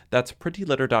toy. That's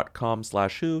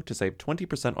prettylitter.com/who to save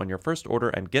 20% on your first order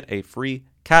and get a free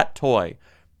cat toy.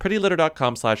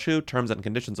 prettylitter.com/who. Terms and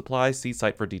conditions apply. See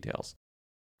site for details.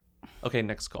 Okay,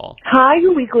 next call. Hi,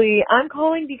 Who Weekly. I'm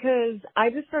calling because I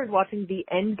just started watching The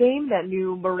Endgame, that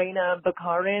new Morena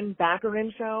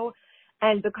Baccarin show,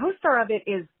 and the co-star of it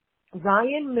is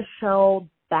Ryan Michelle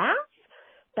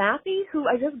Bathy, who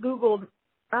I just Googled.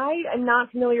 I am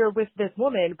not familiar with this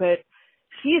woman, but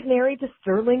she is married to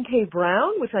Sterling K.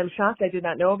 Brown, which I'm shocked I did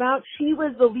not know about. She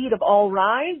was the lead of All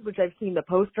Rise, which I've seen the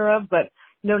poster of, but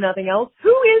know nothing else. Who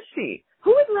is she?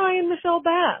 Who is Ryan Michelle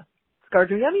Bath?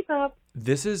 Scarjo Yummy Pop.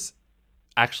 This is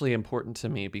actually important to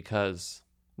me because,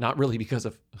 not really because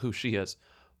of who she is,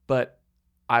 but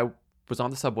I was on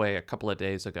the subway a couple of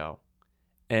days ago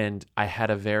and I had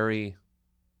a very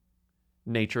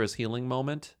nature is healing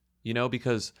moment, you know,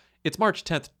 because it's March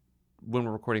 10th when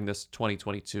we're recording this,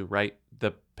 2022, right?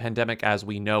 The pandemic as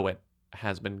we know it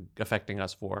has been affecting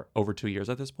us for over 2 years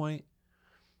at this point.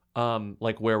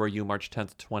 Like, where were you March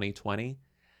 10th, 2020?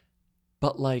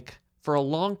 But like, for a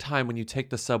long time when you take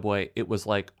the subway, it was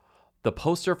like the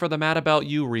poster for the Mad About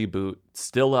You reboot,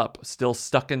 still up, still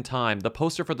stuck in time. The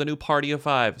poster for the new Party of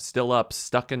Five, still up,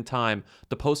 stuck in time.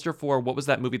 The poster for, what was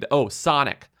that movie?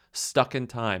 Sonic, stuck in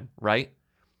time, right?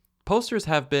 Posters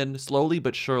have been slowly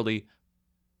but surely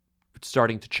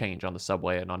starting to change on the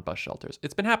subway and on bus shelters.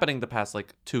 It's been happening the past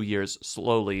like 2 years,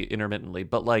 slowly, intermittently.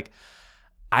 But like,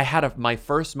 I had my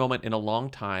first moment in a long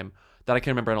time that I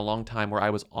can remember in a long time where I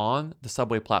was on the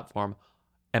subway platform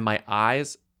and my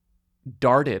eyes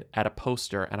darted at a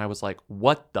poster and I was like,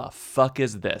 what the fuck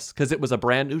is this? Because it was a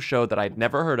brand new show that I'd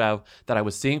never heard of that I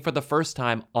was seeing for the first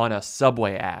time on a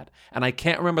subway ad. And I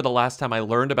can't remember the last time I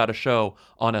learned about a show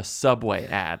on a subway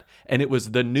ad. And it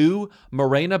was the new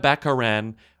Morena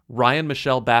Baccarin, Ryan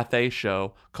Michelle Bathe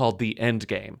show called The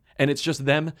Endgame. And it's just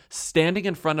them standing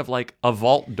in front of like a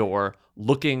vault door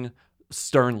looking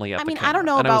sternly at the camera. I don't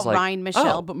know and about like, Ryan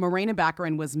Michelle, but Morena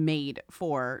Baccarin was made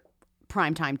for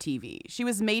primetime TV. She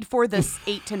was made for this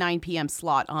 8 to 9 p.m.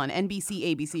 slot on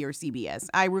NBC, ABC, or CBS.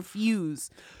 I refuse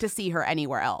to see her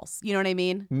anywhere else. You know what I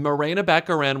mean? Morena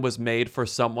Baccarin was made for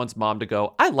someone's mom to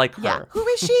go, I like her. Yeah. Who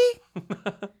is she?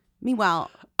 Meanwhile,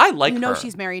 I like her. You know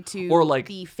she's married to or like,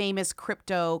 the famous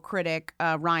crypto critic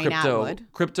Ryan Atwood.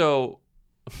 Crypto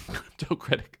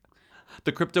critic.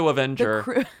 The crypto avenger.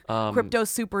 Crypto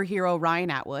superhero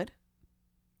Ryan Atwood.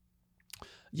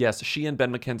 yes, she and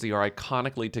Ben McKenzie are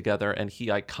iconically together, and he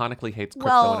iconically hates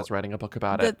crypto and is writing a book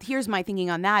about it. Here's my thinking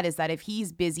on that is that if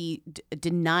he's busy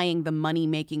denying the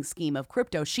money-making scheme of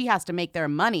crypto, she has to make their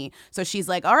money. So she's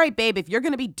like, all right, babe, if you're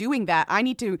going to be doing that, I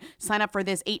need to sign up for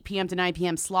this 8 p.m. to 9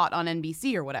 p.m. slot on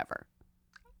NBC or whatever.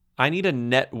 I need a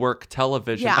network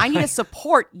television. Yeah, I need to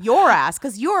support your ass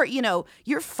because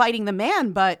you're fighting the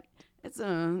man, but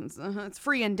it's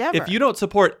free endeavor. If you don't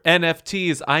support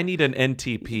NFTs, I need an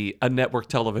NTP, a network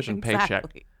television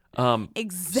paycheck.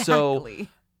 Exactly. So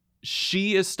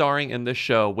she is starring in this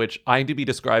show, which IMDb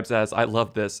describes as, I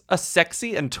love this, a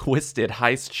sexy and twisted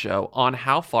heist show on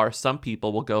how far some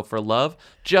people will go for love,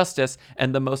 justice,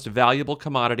 and the most valuable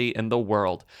commodity in the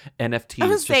world. NFTs,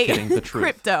 just kidding, the truth.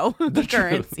 Crypto, the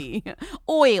currency,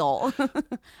 oil.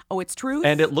 Oh, it's true.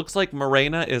 And it looks like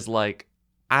Morena is like,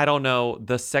 I don't know,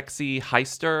 the sexy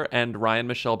heister, and Ryan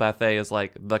Michelle Bethay is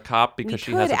like the cop because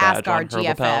she has a badge on her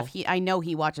lapel. I know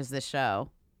he watches this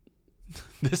show.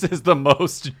 This is the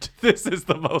most.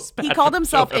 He called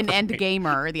himself an end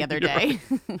gamer the other day.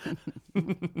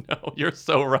 No, you're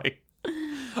so right.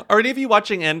 Are any of you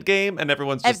watching Endgame and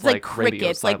everyone's just it's like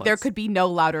crickets? Like there could be no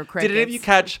louder crickets. Did any of you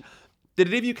catch?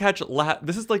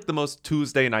 This is like the most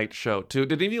Tuesday night show too.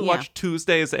 Did any of you watch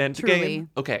Tuesday's Endgame? Truly.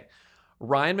 Okay.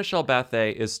 Ryan Michelle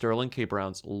Bethay is Sterling K.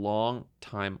 Brown's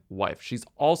longtime wife. She's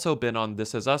also been on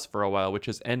This Is Us for a while, which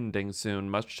is ending soon,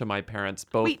 much to my parents'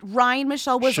 both. Wait, Ryan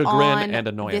Michelle was chagrin on and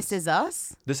annoyance. This Is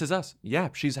Us? This Is Us. Yeah,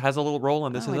 she has a little role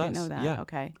on This Is Us. I didn't know that. Yeah.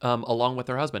 Okay. Along with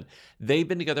her husband. They've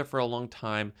been together for a long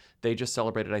time. They just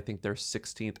celebrated, I think, their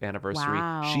 16th anniversary.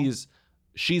 Wow.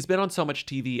 She's been on so much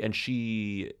TV, and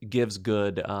she gives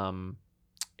good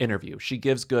interview. She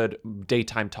gives good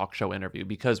daytime talk show interview,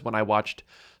 because when I watched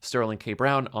Sterling K.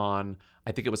 Brown on,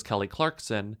 I think it was Kelly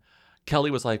Clarkson, Kelly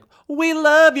was like, we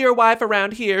love your wife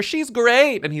around here. She's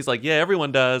great. And he's like, yeah,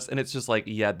 everyone does. And it's just like,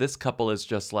 yeah, this couple is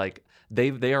just like,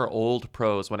 they are old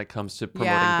pros when it comes to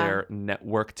promoting their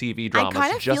network TV dramas. I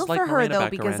kind of feel like for her, Morena though, Baccarin,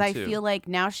 because I too. feel like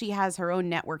now she has her own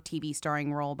network TV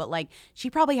starring role, but like she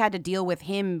probably had to deal with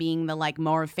him being the like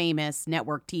more famous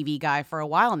network TV guy for a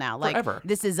while now. Like Forever.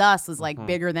 This Is Us is like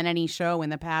bigger than any show in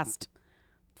the past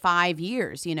 5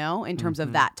 years, you know, in terms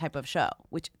of that type of show,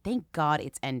 which thank God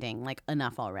it's ending. Like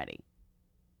enough already.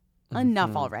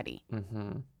 Enough already.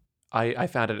 I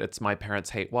found it's my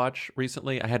parents' hate watch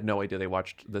recently. I had no idea they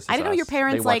watched This Is I didn't know Us. your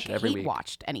parents They watch like it every hate week.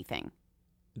 watched anything.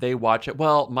 They watch it.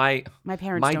 Well, my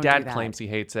parents my don't dad do that. claims he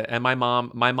hates it, and my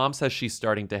mom says she's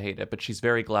starting to hate it, but she's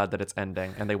very glad that it's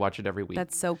ending, and they watch it every week.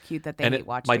 That's so cute that they and hate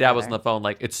watch my dad was on together. the phone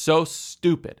like, it's so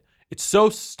stupid. It's so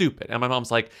stupid. And my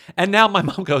mom's like, and now my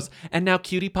mom goes, and now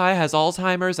Cutie Pie has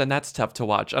Alzheimer's, and that's tough to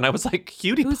watch. And I was like,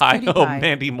 Cutie Pie? Cutie Oh, Pie?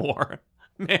 Mandy Moore.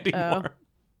 Mandy Moore.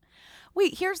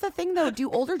 Wait, here's the thing though.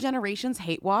 Do older generations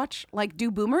hate watch? Like,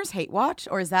 do boomers hate watch?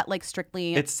 Or is that like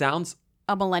strictly It sounds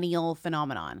a millennial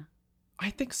phenomenon? I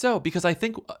think so, because I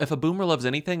think if a boomer loves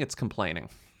anything, it's complaining.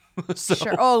 So,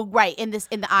 Sure. Oh, right. In the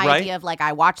idea Right? of like,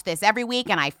 I watch this every week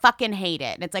and I fucking hate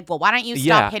it. And it's like, well, why don't you stop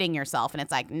Yeah. hitting yourself? And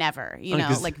it's like, never, you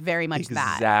know, like very much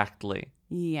that. Exactly.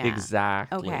 Yeah.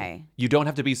 Exactly. Okay. You don't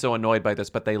have to be so annoyed by this,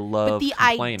 but they love But the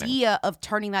complaining. idea of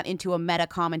turning that into a meta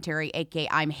commentary, aka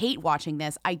I'm hate watching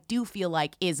this, I do feel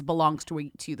like belongs to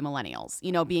the millennials.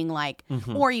 You know, being like,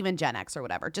 or even Gen X or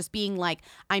whatever, just being like,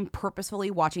 I'm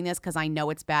purposefully watching this because I know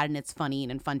it's bad and it's funny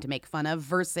and fun to make fun of.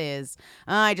 Versus,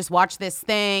 I just watched this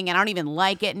thing and I don't even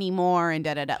like it anymore and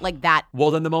da da da, like that.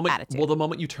 Well, then the moment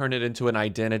attitude. you turn it into an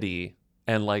identity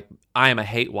and like, I am a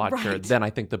hate watcher, Right. then I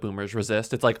think the boomers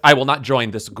resist. It's like, I will not join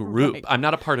this group. Right. I'm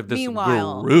not a part of this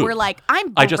Meanwhile, group. we're like,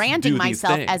 I'm I just branding do these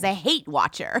myself things. as a hate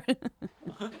watcher.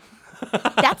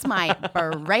 That's my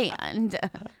brand.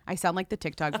 I sound like the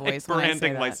TikTok voice when I say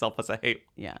branding that. myself as a hate.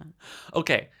 Yeah.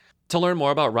 Okay. To learn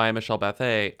more about Ryan Michelle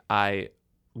Bethay, I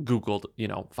Googled,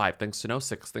 5 things to know,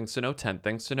 6 things to know, 10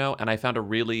 things to know, and I found a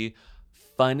really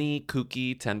funny,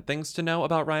 kooky 10 things to know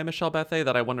about Ryan Michelle Bethay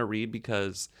that I want to read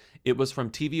because it was from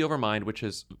TV Over Mind, which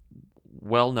is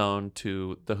well known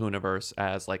to the Hooniverse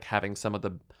as like having some of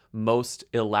the most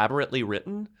elaborately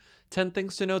written 10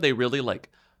 things to know. They really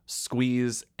like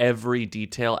squeeze every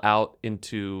detail out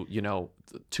into,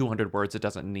 200 words it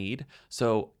doesn't need.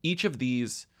 So each of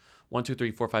these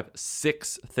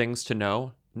 6 things to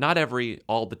know. Not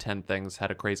all the 10 things had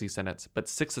a crazy sentence, but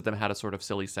 6 of them had a sort of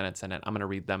silly sentence in it. I'm going to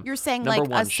read them. You're saying Number like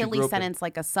one, a she grew silly up in- sentence,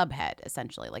 like a subhead,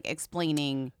 essentially, like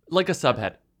explaining. Like a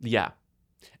subhead, yeah.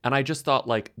 And I just thought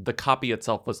like the copy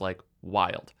itself was like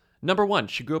wild. Number 1,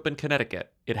 she grew up in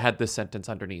Connecticut. It had this sentence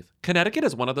underneath. Connecticut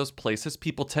is one of those places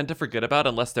people tend to forget about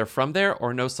unless they're from there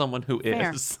or know someone who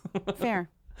Fair. is. Fair.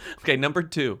 Okay, number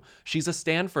 2, she's a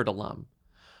Stanford alum.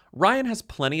 Ryan has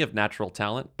plenty of natural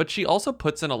talent, but she also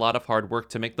puts in a lot of hard work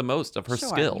to make the most of her Sure,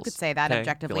 skills. you could say that Okay?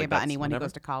 objectively Feel like about that's anyone who whatever.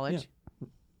 goes to college.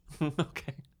 Yeah.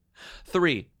 Okay.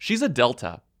 3, she's a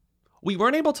Delta. We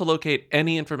weren't able to locate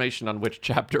any information on which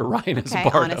chapter Ryan is a Okay,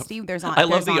 part honesty. of. There's I love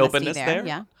there's the honesty openness there.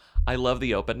 Yeah. I love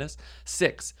the openness.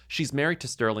 6, she's married to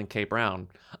Sterling K. Brown.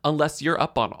 Unless you're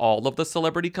up on all of the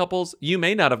celebrity couples, you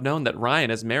may not have known that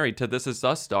Ryan is married to This Is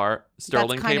Us star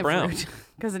Sterling That's kind K. Brown.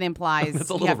 Because it implies That's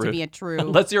a you little have to rude. be a true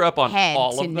Unless you're up on head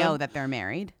all to of know them. that they're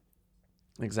married.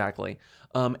 Exactly.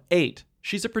 8,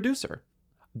 she's a producer.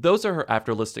 Those are her,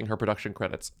 after listing her production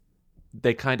credits,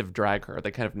 they kind of drag her,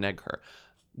 they kind of neg her.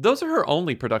 Those are her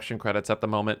only production credits at the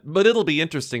moment, but it'll be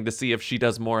interesting to see if she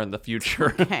does more in the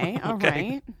future. Okay, all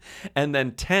right. And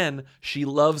then 10, she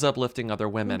loves uplifting other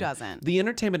women. Who doesn't? The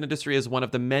entertainment industry is one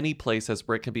of the many places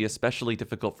where it can be especially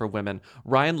difficult for women.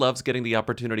 Ryan loves getting the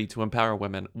opportunity to empower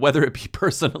women, whether it be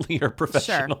personally or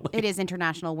professionally. Sure. It is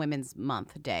International Women's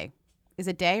Month Day. Is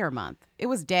it day or month? It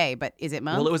was day, but is it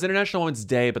month? Well, it was International Women's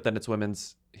Day, but then it's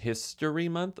Women's History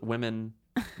Month. Women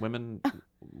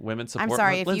support. I'm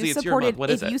sorry, month. Lindsay, if it's your month. What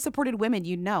is if it? you supported women,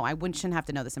 you'd know. I shouldn't have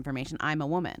to know this information. I'm a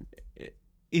woman.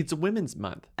 It's Women's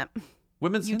Month.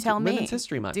 Women's tell me. Women's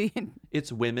History Month. Do you-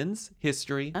 It's Women's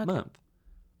History Month.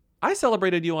 I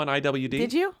celebrated you on IWD.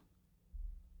 Did you?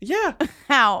 Yeah.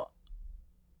 How?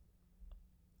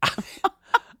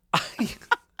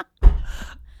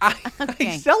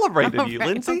 I celebrated you, All right,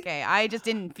 Lindsay. Okay, I just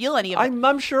didn't feel any of it.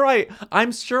 I'm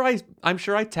sure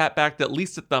I tapped back at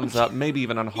least a thumbs up, maybe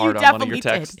even on heart You on one of your definitely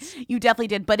texts. did. You definitely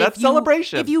did. But That's if you,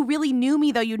 celebration. If you really knew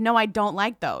me, though, you'd know I don't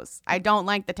like those. I don't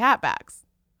like the tapbacks.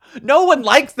 No one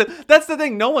likes them. That's the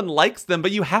thing. No one likes them, but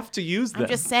you have to use them. I'm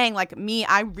just saying, like me,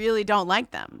 I really don't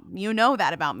like them. You know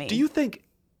that about me. Do you think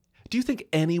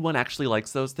anyone actually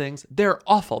likes those things? They're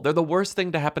awful. They're the worst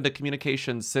thing to happen to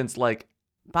communications since like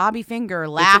Bobby Finger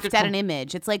laughed like a at an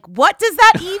image. It's like, what does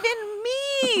that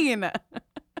even mean?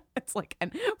 It's like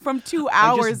from 2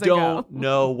 hours I just ago. don't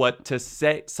know what to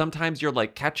say. Sometimes you're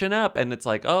like catching up and it's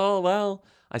like, oh, well,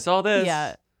 I saw this.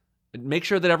 Yeah. Make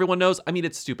sure that everyone knows. I mean,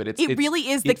 it's stupid. It's Really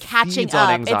is the it catching feeds on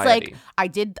up. It's like,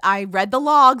 anxiety. I read the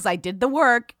logs. I did the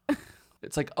work.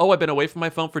 It's like, oh, I've been away from my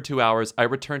phone for 2 hours. I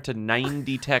returned to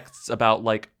 90 texts about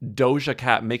like Doja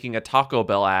Cat making a Taco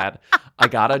Bell ad. I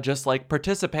gotta just like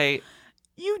participate.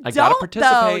 I gotta don't,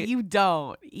 participate.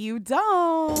 though. You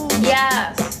don't.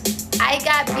 Yes, I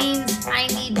got beans, I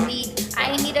need meat.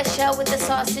 I need a shell with the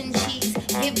sauce and cheese.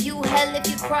 Give you hell if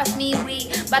you cross me, we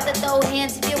bout to throw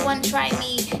hands if you want try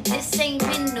me. This ain't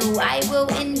been new, I will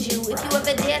end you if you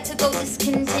ever dare to go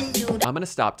discontinued. I'm gonna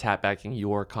stop tap backing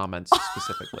your comments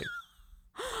specifically.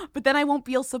 But then I won't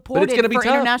feel supported gonna be for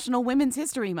tough. International Women's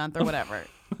History Month or whatever.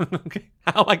 Okay.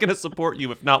 How am I gonna support you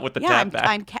if not with the tap back?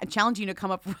 I'm challenging you to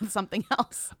come up with something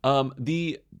else.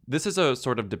 This is a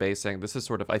sort of debasing. This is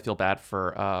sort of I feel bad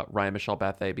for Ryan Michelle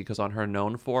Bethea because on her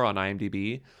known for on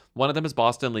IMDb, one of them is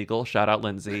Boston Legal. Shout out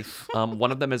Lindsay.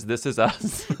 One of them is This Is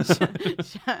Us.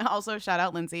 Also, shout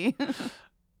out Lindsay.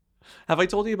 Have I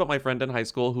told you about my friend in high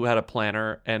school who had a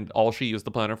planner and all she used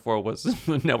the planner for was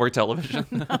network television?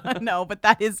 No, but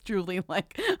that is truly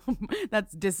like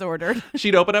that's disordered.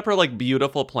 She'd open up her like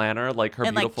beautiful planner, like her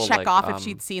And beautiful like check off if um,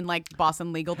 she'd seen like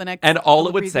Boston Legal the next. and all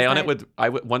it would previous say on night.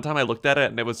 it one time I looked at it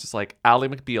and it was just like Ally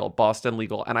McBeal, Boston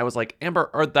Legal, and I was like, Amber,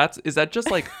 is that just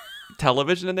like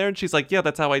television in there? And she's like, yeah,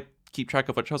 that's how I keep track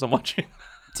of what shows I'm watching.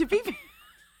 To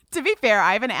be fair,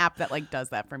 I have an app that like does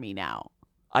that for me now.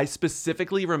 I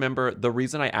specifically remember the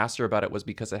reason I asked her about it was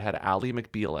because it had Ally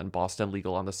McBeal and Boston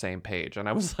Legal on the same page, and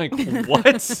I was like,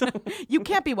 what? You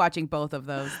can't be watching both of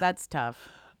those. That's tough.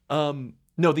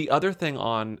 No, the other thing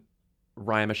on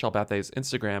Ryan Michelle Bethea's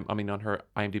Instagram, on her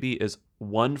IMDb, is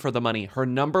One for the Money. Her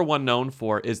number one known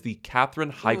for is the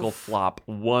Katherine Heigl flop,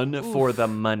 One for the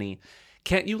Money.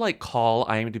 Can't you like call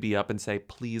IMDb up and say,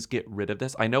 please get rid of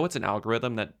this? I know it's an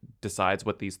algorithm that decides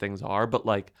what these things are, but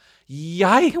like,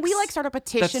 yikes. Can we like start a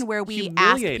petition That's where we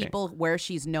ask humiliating. people where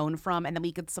she's known from, and then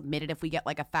we could submit it if we get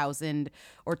like 1,000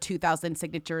 or 2,000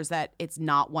 signatures that it's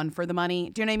not One for the Money?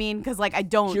 Do you know what I mean? Because like I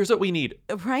don't. Here's what we need.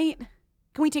 Right?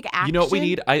 Can we take action? You know what we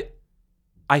need?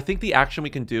 I think the action we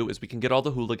can do is we can get all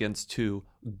the hooligans to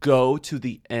go to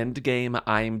the Endgame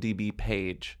IMDb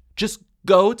page. Just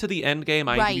go to the Endgame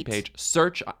IMDb Right. page,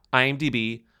 search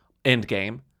IMDb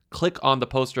Endgame, click on the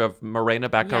poster of Morena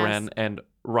Baccarin Yes. and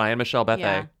Ryan Michelle Bethea,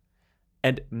 Yeah.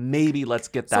 and maybe let's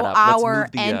get that So up. Let's our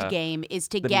move the, end game is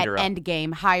to the get meter up.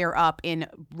 Endgame higher up in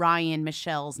Ryan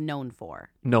Michelle's known for.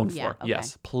 Known Yeah, for. okay.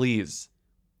 Yes, please.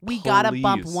 We gotta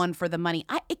bump Please. one for the money.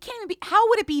 It can't even be. How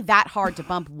would it be that hard to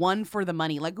bump one for the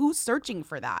money? Like, who's searching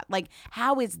for that? Like,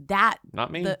 how is that?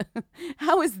 Not me.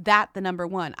 How is that the number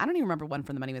one? I don't even remember One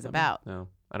for the Money was about. No,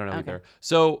 I don't know Okay. either.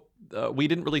 So we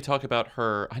didn't really talk about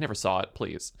her. I never saw it.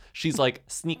 Please, she's like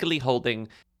sneakily holding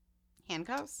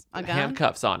Handcuffs? A gun?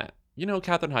 handcuffs on it. You know,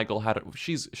 Katherine Heigl had it.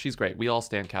 She's great. We all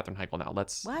stand Katherine Heigl now.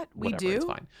 Let's What? We whatever, do? It's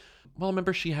fine. Well,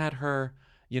 remember she had her,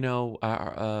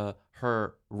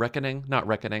 her reckoning, not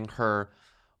reckoning, her,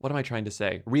 what am I trying to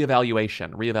say?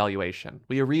 Reevaluation.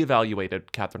 We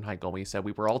reevaluated Katherine Heigl. We said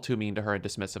we were all too mean to her and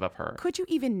dismissive of her. Could you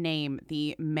even name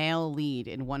the male lead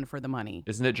in One for the Money?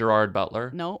 Isn't it Gerard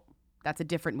Butler? Nope. That's a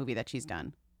different movie that she's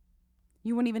done.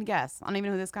 You wouldn't even guess. I don't even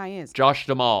know who this guy is. Josh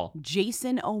Duhamel.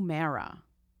 Jason O'Mara.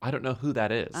 I don't know who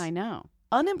that is. I know.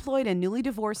 Unemployed and newly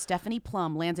divorced Stephanie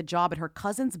Plum lands a job at her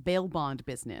cousin's bail bond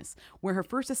business, where her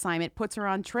first assignment puts her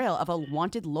on trail of a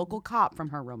wanted local cop from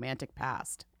her romantic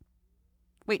past.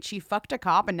 Wait, she fucked a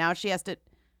cop and now she has to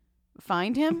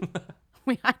find him?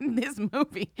 Behind this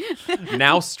movie.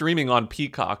 Now streaming on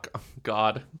Peacock. Oh,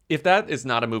 God. If that is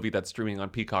not a movie that's streaming on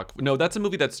Peacock, no, that's a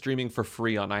movie that's streaming for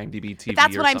free on IMDb TV. But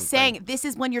that's what I'm something. saying. This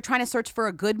is when you're trying to search for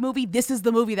a good movie. This is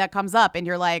the movie that comes up and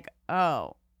you're like,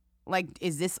 oh, like,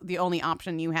 is this the only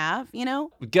option you have? You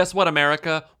know? Guess what,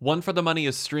 America? One for the Money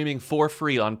is streaming for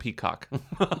free on Peacock.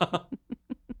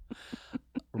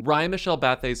 Ryan Michelle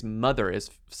Bathay's mother is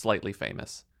slightly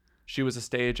famous. She was a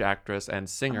stage actress and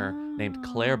singer named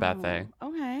Claire Bathay.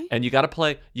 Okay. And you gotta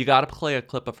play a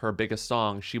clip of her biggest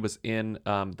song. She was in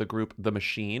the group The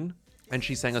Machine, and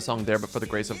she sang a song there, But for the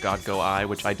Grace of God Go I,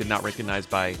 which I did not recognize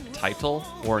by title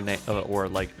or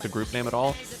like the group name at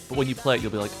all. But when you play it,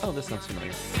 you'll be like, oh, this sounds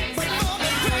familiar.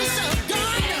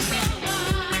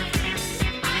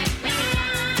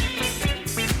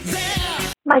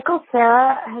 Michael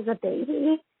Cera has a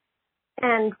baby,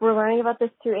 and we're learning about this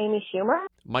through Amy Schumer.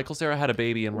 Michael Cera had a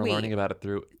baby, and we're Wait, learning about it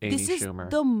through Amy This is Schumer.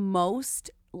 the most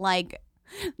like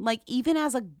even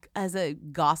as a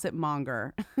gossip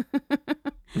monger,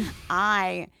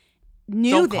 I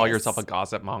knew Don't this. call yourself a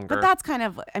gossip monger. But that's kind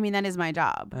of, I mean, that is my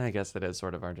job. I guess that is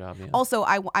sort of our job, yeah. Also,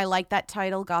 I like that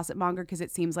title, Gossip Monger, because it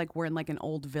seems like we're in like an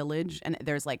old village and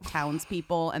there's like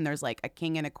townspeople and there's like a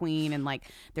king and a queen and like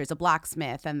there's a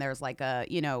blacksmith and there's like a,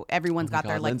 everyone's Oh my got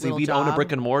their God, like Lindsay, little we'd job. own a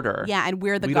brick and mortar. Yeah, and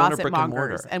we're the We'd own a gossip brick and mongers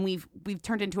mortar. and we've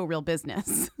turned into a real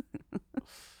business.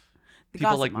 The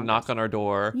People gossip like mongers. knock on our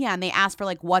door. Yeah, and they ask for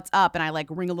like what's up and I like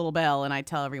ring a little bell and I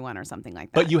tell everyone or something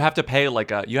like that. But you have to pay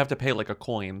like a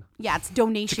coin. Yeah, it's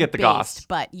donation to get the based, goss.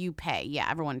 but you pay. Yeah,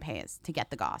 everyone pays to get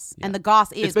the goss. And the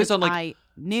goss is, It's based which on, like- I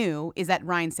knew, is that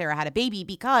Ryan Cera had a baby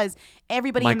because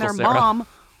everybody and Michael their Cera. mom.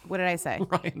 What did I say?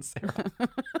 Ryan Cera.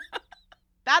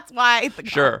 That's why.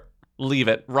 Sure. Leave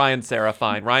it. Ryan Cera,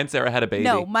 fine. Ryan Cera had a baby.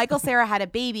 No, Michael Cera had a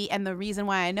baby, and the reason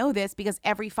why I know this because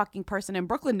every fucking person in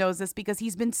Brooklyn knows this because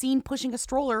he's been seen pushing a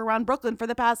stroller around Brooklyn for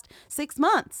the past 6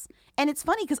 months. And it's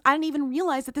funny because I didn't even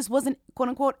realize that this wasn't quote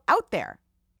unquote out there.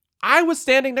 I was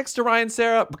standing next to Ryan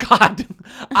Cera. God,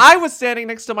 I was standing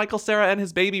next to Michael Cera and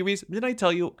his baby Reese. Didn't I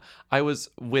tell you? I was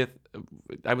walking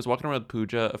around with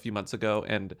Pooja a few months ago,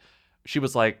 and she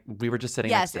was like, we were just sitting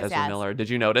next to Ezra Miller. Did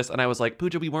you notice? And I was like,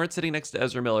 Pooja, we weren't sitting next to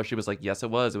Ezra Miller. She was like, yes, it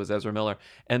was. It was Ezra Miller.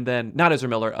 And then, not Ezra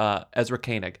Miller, Ezra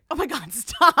Koenig. Oh my God,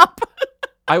 stop.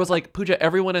 I was like, Pooja,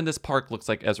 everyone in this park looks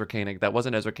like Ezra Koenig. That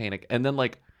wasn't Ezra Koenig. And then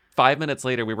like 5 minutes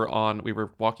later, we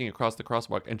were walking across the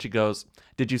crosswalk, and she goes,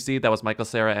 did you see that was Michael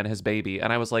Cera and his baby?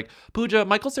 And I was like, Pooja,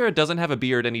 Michael Cera doesn't have a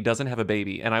beard and he doesn't have a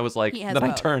baby. And I was like, He has then I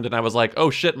both. turned and I was like, oh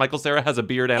shit, Michael Cera has a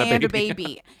beard and a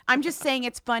baby. I'm just saying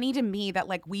it's funny to me that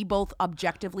like we both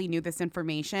objectively knew this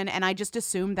information and I just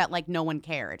assumed that like no one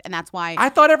cared. And that's why I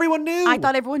thought everyone knew. I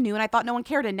thought everyone knew and I thought no one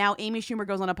cared. And now Amy Schumer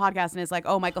goes on a podcast and is like,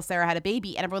 oh, Michael Cera had a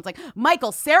baby. And everyone's like,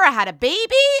 Michael Cera had a baby?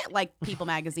 Like People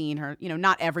Magazine, her,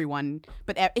 not everyone,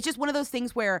 but it's just one of those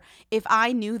things where if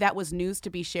I knew that was news to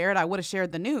be shared, I would have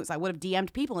shared the news. I would have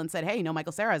DM'd people and said, hey,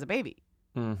 Michael Cera has a baby.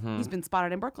 Mm-hmm. He's been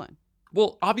spotted in Brooklyn.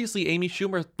 Well, obviously, Amy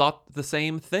Schumer thought the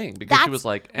same thing because she was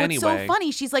like, anyway. What's so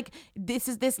funny? She's like,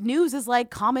 this news is like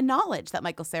common knowledge that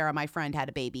Michael Cera, my friend, had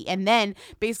a baby. And then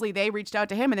basically they reached out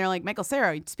to him and they're like, Michael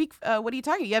Cera, what are you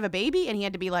talking? You have a baby? And he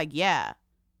had to be like, yeah.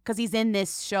 Because he's in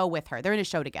this show with her. They're in a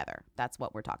show together. That's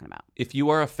what we're talking about. If you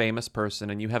are a famous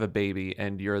person and you have a baby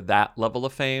and you're that level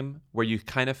of fame where you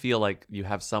kind of feel like you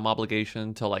have some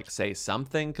obligation to like say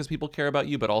something because people care about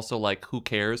you, but also like who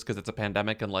cares because it's a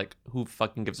pandemic and like who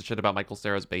fucking gives a shit about Michael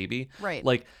Cera's baby? Right.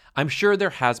 Like I'm sure there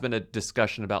has been a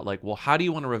discussion about like, well, how do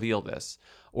you want to reveal this?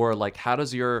 Or like, how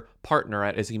does your partner,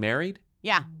 is he married?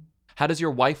 Yeah. How does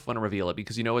your wife want to reveal it?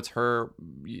 Because, it's her,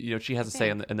 she has a say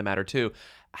in the matter too.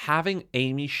 having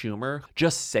Amy Schumer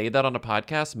just say that on a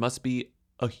podcast must be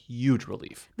a huge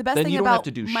relief. The best Then thing you don't have about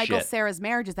to do Michael shit. Cera's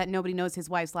marriage is that nobody knows his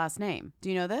wife's last name. Do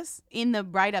you know this? In the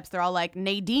write-ups, they're all like,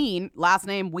 Nadine, last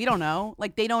name, we don't know.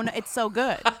 Like, they don't, it's so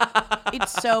good.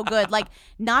 It's so good. Like,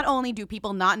 not only do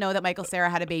people not know that Michael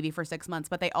Cera had a baby for 6 months,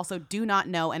 but they also do not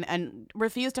know and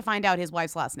refuse to find out his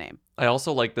wife's last name. I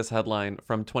also like this headline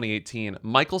from 2018.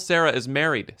 Michael Cera is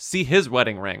married. See his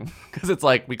wedding ring. Because it's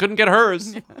like, we couldn't get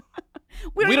hers.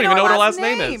 We don't even know what her last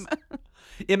name is.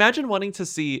 Imagine wanting to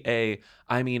see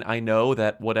I know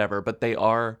that whatever, but they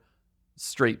are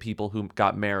straight people who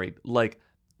got married. Like,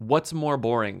 what's more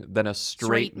boring than a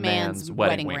straight man's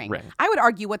wedding ring? I would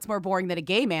argue what's more boring than a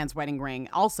gay man's wedding ring.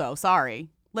 Also,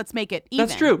 sorry. Let's make it even.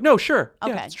 That's true. No, sure.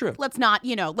 Okay. Yeah, that's true. Let's not,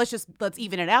 let's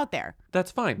even it out there. That's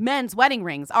fine. Men's wedding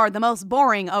rings are the most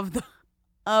boring of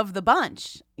the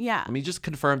bunch. Yeah. Let me just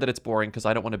confirm that it's boring because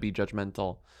I don't want to be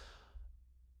judgmental.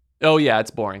 Oh, yeah,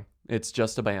 it's boring. It's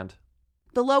just a band.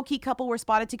 The low-key couple were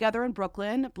spotted together in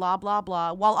Brooklyn, blah, blah,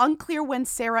 blah. While unclear when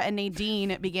Cera and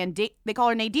Nadine began they call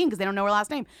her Nadine because they don't know her last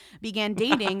name, began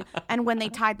dating, and when they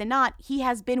tied the knot, he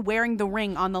has been wearing the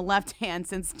ring on the left hand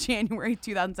since January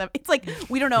 2007. It's like,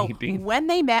 we don't know when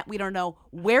they met, we don't know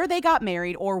where they got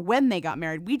married or when they got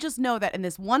married. We just know that in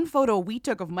this one photo we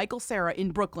took of Michael Cera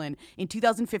in Brooklyn in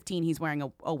 2015, he's wearing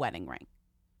a wedding ring.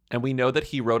 And we know that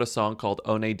he wrote a song called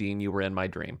Oh Nadine, You Were in My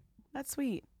Dream. That's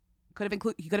sweet. He could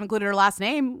have included her last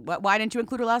name. Why didn't you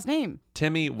include her last name?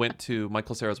 Timmy went to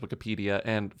Michael Cera's Wikipedia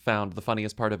and found the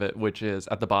funniest part of it, which is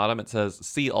at the bottom it says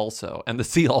 "see also," and the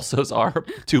 "see alsos" are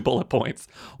 2 bullet points.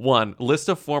 1, list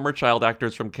of former child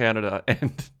actors from Canada,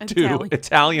 and 2,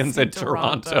 Italians in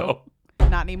Toronto.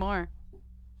 Not anymore.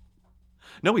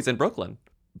 No, he's in Brooklyn.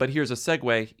 But here's a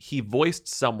segue. He voiced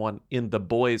someone in The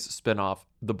Boys spinoff,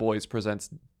 The Boys Presents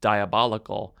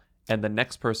Diabolical. And the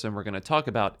next person we're going to talk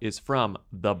about is from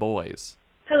The Boys.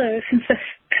 Hello, since this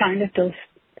kind of does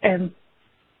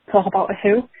talk about a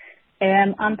Who,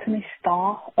 Anthony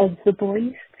Starr of The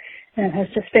Boys has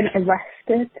just been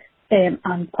arrested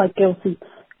and pled guilty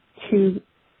to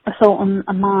assaulting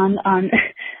a man, and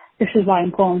this is why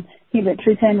I'm calling. He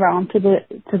literally turned around to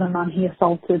the man he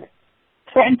assaulted,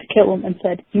 threatened to kill him, and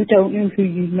said, "You don't know who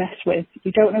you mess with.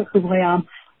 You don't know who I am.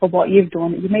 Or what you've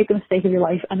done. You made the mistake of your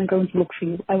life, and I'm going to look for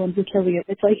you. I want to kill you."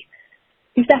 It's like,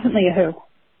 he's definitely a Who.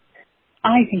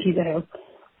 I think he's a Who.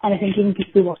 And I think even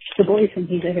people who watch The Boys think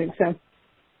he's a Who. So,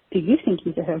 do you think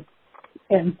he's a Who?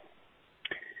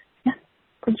 Yeah.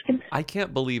 I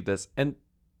can't believe this. And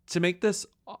to make this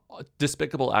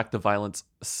despicable act of violence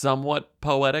somewhat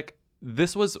poetic,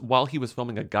 this was while he was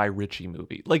filming a Guy Ritchie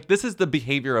movie. Like, this is the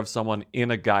behavior of someone in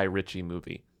a Guy Ritchie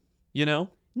movie. You know?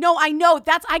 No, I know.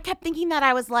 I kept thinking that.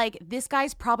 I was like, this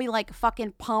guy's probably like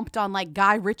fucking pumped on like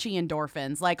Guy Ritchie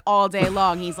endorphins, like all day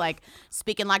long. He's like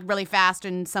speaking like really fast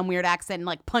in some weird accent and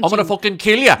like punching. I'm gonna fucking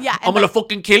kill you. Yeah, I'm gonna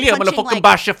fucking kill you. I'm gonna fucking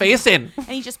bash your face in. And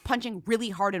he's just punching really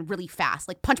hard and really fast,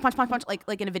 like punch,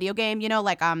 like in a video game. You know,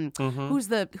 like who's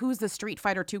the Street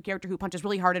Fighter 2 character who punches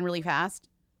really hard and really fast?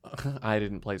 I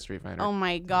didn't play Street Fighter. Oh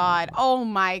my god. Oh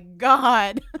my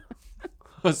god.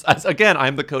 Again,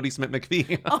 I'm the Cody Smith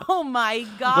McPhee. Oh my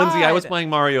god. Lindsay, I was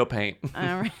playing Mario Paint.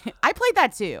 All right. I played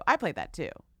that too.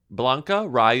 Blanca,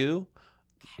 Ryu,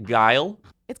 Guile.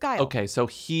 It's Guile. Okay, so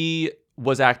he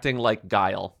was acting like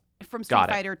Guile. From Street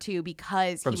Fighter 2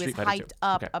 because he was hyped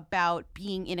up about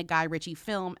being in a Guy Ritchie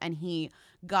film, and he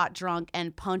got drunk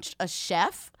and punched a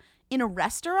chef in a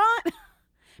restaurant.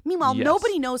 Meanwhile,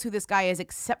 nobody knows who this guy is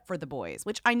except for The Boys,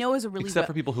 which I know is a really... Except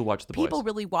for people who watch The Boys. People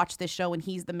really watch this show, and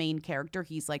he's the main character.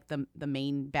 He's like the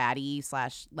main baddie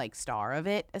 / like star of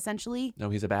it, essentially.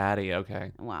 No, he's a baddie.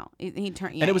 Okay. Wow. He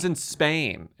turned... Yeah, and it was in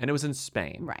Spain.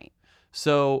 Right.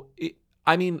 So,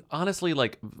 I mean, honestly,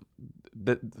 like,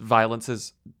 the violence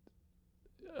is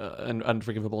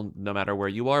unforgivable no matter where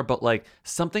you are, but like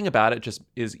something about it just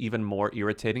is even more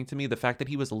irritating to me. The fact that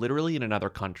he was literally in another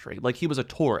country, like he was a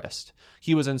tourist,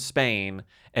 he was in Spain,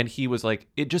 and he was like,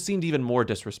 it just seemed even more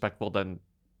disrespectful than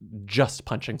just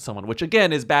punching someone, which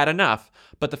again is bad enough.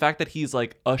 But the fact that he's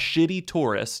like a shitty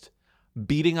tourist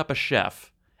beating up a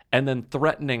chef and then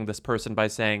threatening this person by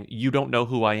saying, "You don't know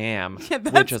who I am,"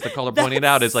 which, as the caller pointed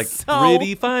out, is like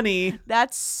pretty funny.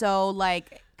 That's so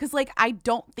like, because like I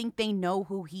don't think they know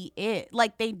who he is.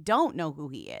 Like they don't know who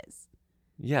he is.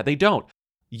 Yeah, they don't.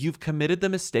 You've committed the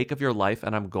mistake of your life,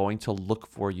 and I'm going to look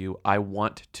for you. I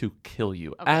want to kill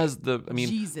you. Okay.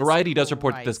 Jesus Variety does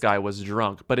report that this guy was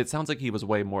drunk, but it sounds like he was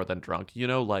way more than drunk. You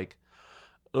know, like,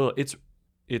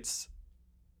 it's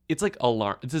like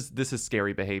alarm. This is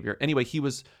scary behavior. Anyway, he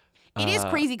was. It is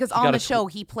crazy because he on got the a show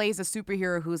he plays a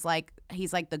superhero who's like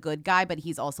he's like the good guy, but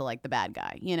he's also like the bad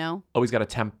guy. You know? Oh, he's got a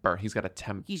temper. He's got a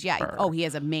temper. He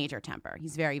has a major temper.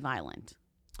 He's very violent.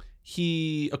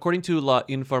 He, according to La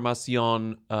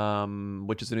Información,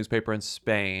 which is a newspaper in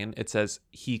Spain, it says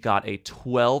he got a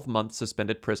 12-month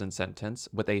suspended prison sentence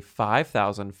with a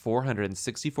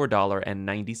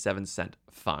 $5,464.97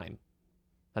 fine.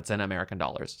 That's in American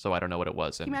dollars, so I don't know what it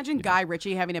was. Can you imagine Guy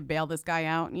Ritchie having to bail this guy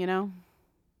out, you know?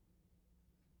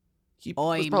 He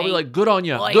Oi, was probably mate. like, good on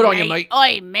you. Oi, Good on you, mate.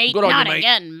 Oi, mate. Good on Not you, mate.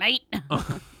 again, mate.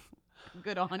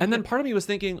 Good on you. And then part of me was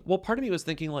thinking,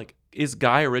 like, is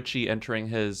Guy Ritchie entering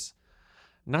his,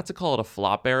 not to call it a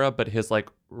flop era, but his like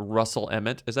Russell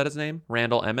Emmett, is that his name?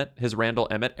 Randall Emmett, his Randall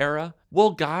Emmett era?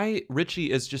 Well, Guy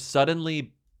Ritchie is just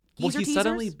suddenly, he's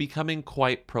suddenly becoming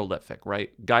quite prolific, right?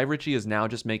 Guy Ritchie is now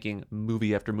just making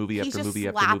movie after movie He's after just movie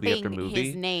after movie after slapping movie.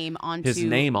 his name onto his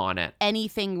name on it.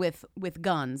 Anything with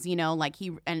guns, you know, like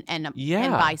and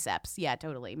biceps. Yeah,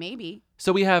 totally. Maybe.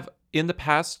 So we have in the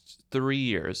past 3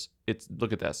 years, it's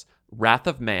look at this. Wrath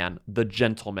of Man, The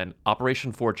Gentleman,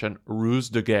 Operation Fortune, Ruse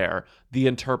de Guerre, The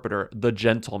Interpreter, The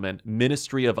Gentleman,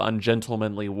 Ministry of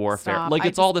Ungentlemanly Warfare. Stop. Like I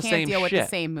it's all the just can't same deal shit. with the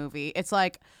same movie. It's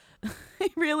like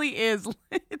it really is.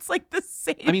 It's like the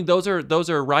same. I mean, those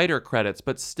are writer credits,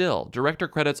 but still, director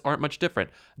credits aren't much different.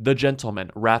 The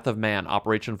Gentleman, Wrath of Man,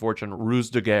 Operation Fortune,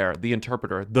 Ruse de Guerre, The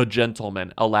Interpreter, The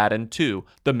Gentleman, Aladdin 2,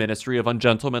 The Ministry of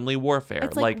Ungentlemanly Warfare.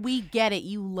 It's like we get it.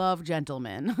 You love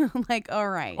gentlemen. Like,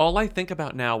 all right. All I think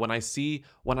about now when I see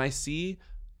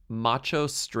macho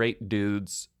straight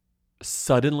dudes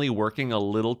suddenly working a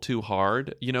little too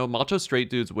hard, you know, macho straight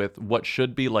dudes with what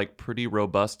should be like pretty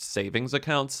robust savings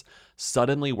accounts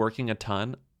suddenly working a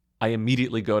ton, I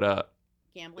immediately go to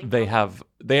gambling. They have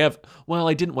well,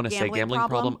 I didn't want to say Gambling gambling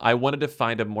problem. I wanted to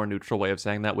find a more neutral way of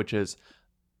saying that, which is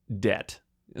debt.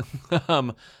 They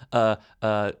have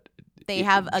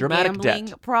a dramatic gambling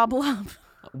debt. problem.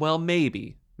 Well,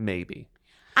 maybe.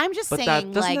 I'm just But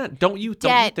saying, don't you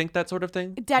think that sort of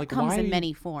thing? Debt Like, comes why- in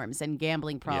many forms, and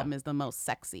gambling problem is the most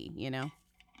sexy, you know?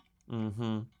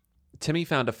 Mm-hmm. Timmy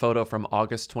found a photo from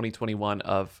August 2021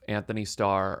 of Anthony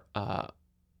Starr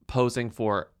posing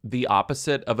for the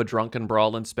opposite of a drunken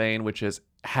brawl in Spain, which is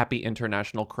Happy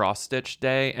International Cross Stitch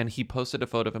Day. And he posted a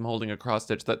photo of him holding a cross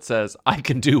stitch that says, I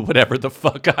can do whatever the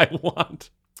fuck I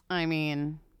want. I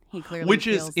mean, he clearly Which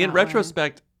is, feels in that way.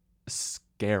 retrospect,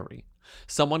 scary.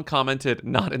 Someone commented,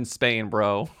 not in Spain,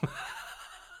 bro.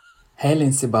 Hey,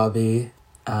 Lindsay Bobby.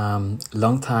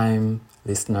 Long time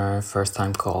listener, first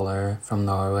time caller from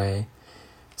Norway.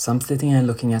 So I'm sitting and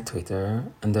looking at Twitter,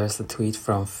 and there's a tweet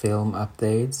from Film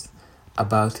Updates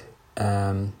about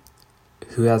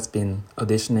who has been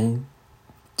auditioning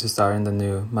to star in the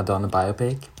new Madonna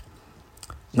biopic.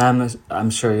 Now, I'm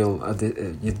sure you'll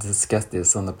discuss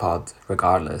this on the pod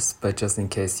regardless, but just in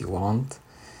case you won't.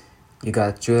 You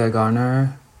got Julia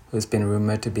Garner, who's been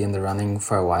rumored to be in the running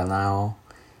for a while now.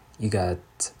 You got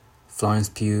Florence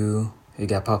Pugh. You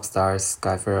got pop stars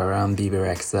Sky Ferrara and Bebe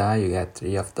Rexha. You got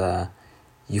 3 of the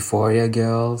Euphoria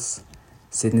girls,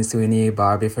 Sydney Sweeney,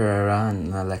 Barbie Ferreira,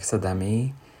 and Alexa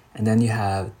Demi. And then you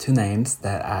have 2 names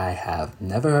that I have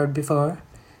never heard before,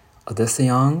 Odessa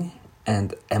Young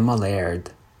and Emma Laird.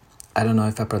 I don't know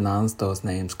if I pronounced those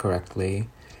names correctly,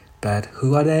 but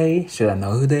who are they? Should I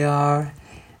know who they are?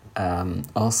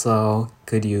 Also,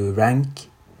 could you rank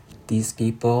these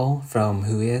people from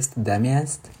whoest to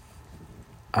demiest?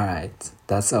 Alright,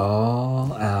 that's all.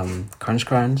 Crunch,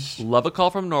 crunch. Love a call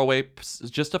from Norway.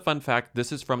 Just a fun fact,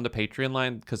 this is from the Patreon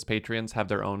line because Patreons have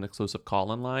their own exclusive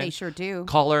call-in line. They sure do.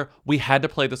 Caller, we had to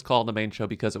play this call on the main show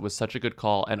because it was such a good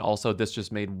call, and also this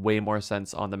just made way more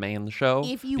sense on the main show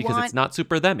because it's not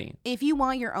super themmy. If you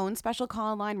want your own special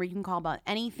call line where you can call about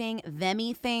anything,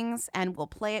 themy things, and we'll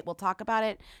play it, we'll talk about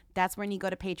it, that's when you go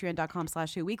to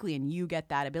patreon.com/whoweekly and you get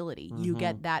that ability. You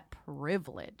get that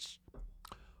privilege.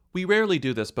 We rarely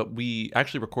do this, but we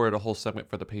actually recorded a whole segment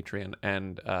for the Patreon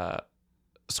and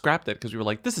scrapped it because we were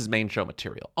like, this is main show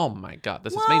material. Oh my God,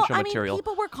 this is main show material.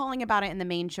 People were calling about it in the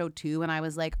main show too, and I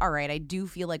was like, all right, I do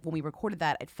feel like when we recorded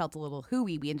that, it felt a little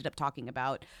hooey. We ended up talking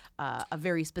about a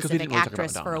very specific really talk about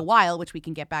actress for a Madonna. while, which we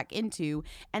can get back into.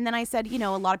 And then I said, you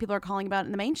know, a lot of people are calling about it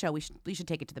in the main show. We should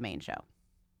take it to the main show.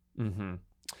 Mm-hmm.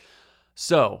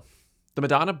 So, the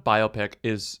Madonna biopic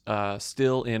is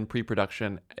still in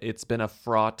pre-production. It's been a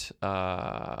fraught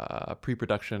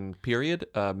pre-production period.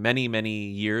 Many, many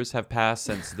years have passed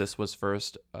since this was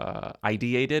first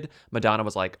ideated. Madonna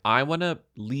was like, I want to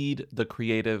lead the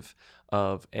creative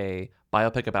of a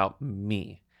biopic about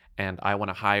me. And I want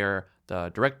to hire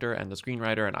director and the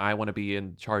screenwriter, and I want to be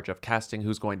in charge of casting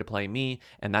who's going to play me.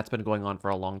 And that's been going on for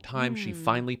a long time. She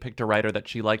finally picked a writer that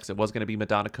she likes. It was going to be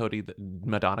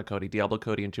Diablo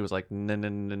Cody, and she was like,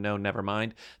 no, never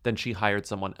mind. Then she hired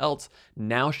someone else.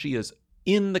 Now she is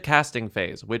in the casting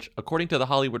phase, which, according to The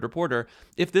Hollywood Reporter,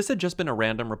 if this had just been a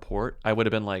random report, I would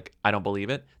have been like, I don't believe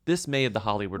it. This made The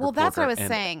Hollywood Reporter. Well, that's what I was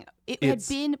saying. It had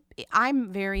been,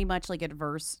 I'm very much like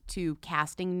adverse to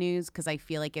casting news because I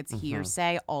feel like it's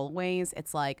hearsay always.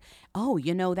 It's like, oh,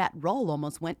 you know, that role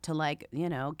almost went to like, you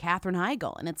know, Katherine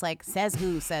Heigl. And it's like, says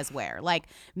who, says where. Like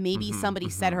maybe somebody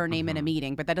said her name in a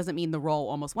meeting, but that doesn't mean the role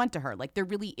almost went to her. Like there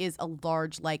really is a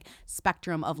large like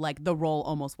spectrum of like the role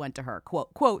almost went to her.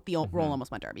 Quote, the role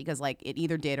almost went to her because like it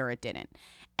either did or it didn't.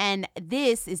 And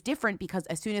this is different because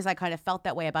as soon as I kind of felt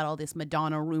that way about all this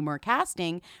Madonna rumor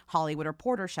casting, Hollywood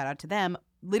Reporter, shout out to them,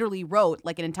 literally wrote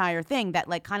like an entire thing that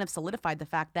like kind of solidified the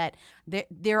fact that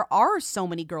there are so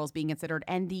many girls being considered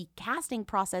and the casting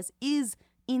process is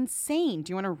insane.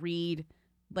 Do you want to read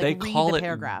the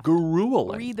paragraph?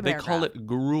 Grueling. Read the paragraph. They call it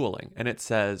grueling. And it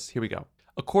says, here we go.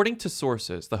 According to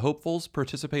sources, the hopefuls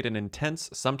participate in intense,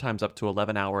 sometimes up to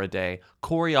 11-hour-a-day,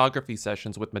 choreography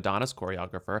sessions with Madonna's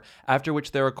choreographer, after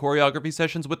which there are choreography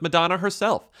sessions with Madonna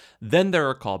herself. Then there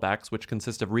are callbacks, which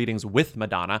consist of readings with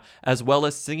Madonna, as well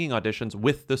as singing auditions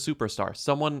with the superstar.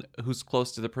 Someone who's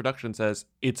close to the production says,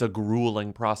 it's a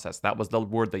grueling process. That was the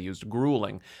word they used,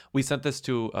 grueling. We sent this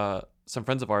to some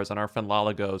friends of ours, and our friend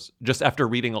Lala goes, just after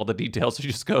reading all the details, she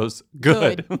just goes,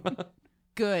 good.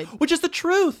 Good. Which is the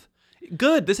truth.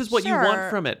 Good. This is what you want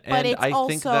from it. But and it's I also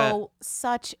think that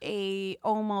such a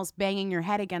almost banging your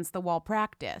head against the wall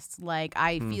practice. Like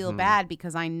I feel bad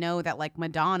because I know that like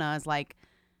Madonna is like,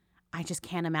 I just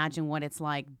can't imagine what it's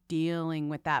like dealing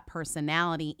with that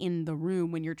personality in the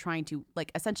room when you're trying to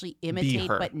like essentially imitate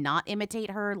but not imitate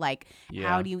her. Like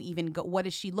how do you even go? What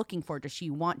is she looking for? Does she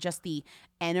want just the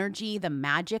energy, the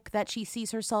magic that she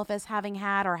sees herself as having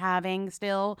had or having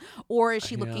still? Or is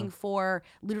she looking for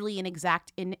literally an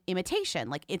exact imitation?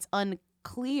 Like it's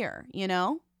unclear, you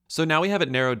know? So now we have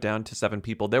it narrowed down to 7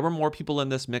 people. There were more people in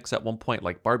this mix at one point.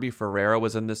 Like Barbie Ferreira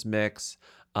was in this mix.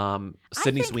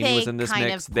 Sydney Sweeney was in this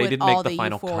mix. They didn't make the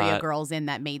final cut. Euphoria girls in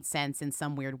that made sense in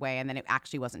some weird way, and then it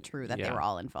actually wasn't true that they were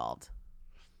all involved.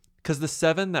 Because the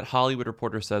 7 that Hollywood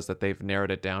Reporter says that they've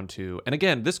narrowed it down to, and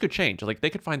again, this could change. Like they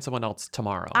could find someone else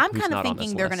tomorrow. I'm kind of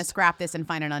thinking they're going to scrap this and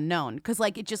find an unknown, because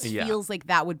like it just feels like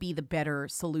that would be the better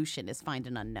solution is find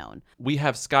an unknown. We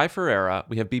have Sky Ferreira,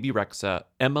 we have Bebe Rexha,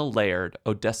 Emma Laird,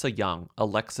 Odessa Young,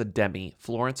 Alexa Demi,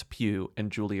 Florence Pugh,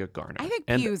 and Julia Garner. I think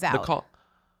Pugh's out.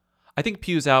 I think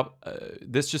Pugh's out.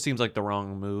 This just seems like the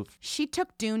wrong move. She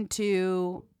took Dune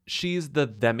 2. She's the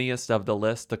themiest of the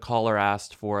list. The caller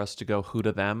asked for us to go who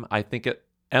to them. I think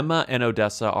Emma and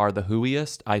Odessa are the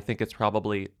whoiest. I think it's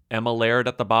probably Emma Laird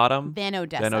at the bottom. Then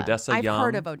Odessa. I've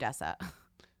heard of Odessa.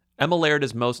 Emma Laird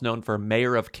is most known for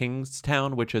Mayor of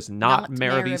Kingstown, which is not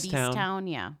Mayor of Easttown.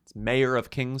 Yeah. It's Mayor of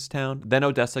Kingstown. Then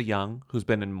Odessa Young, who's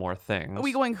been in more things. Are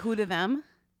we going who to them?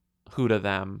 Who to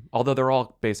them. Although they're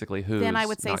all basically who's. Then I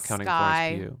would say not counting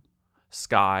Sky. Florence Pugh.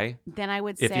 Sky. Then I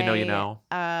would say. If you know, you know.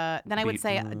 Then I would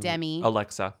say Demi.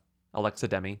 Alexa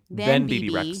Demi. Then Bebe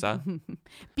Rexha.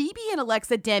 Bebe and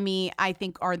Alexa Demi, I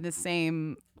think, are the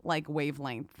same like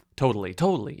wavelength.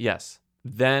 Totally. Yes.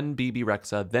 Then Bebe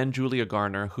Rexha. Then Julia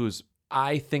Garner, who's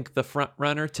I think the front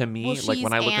runner to me. Well, like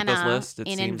when I look Anna at this list, it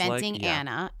in seems Inventing like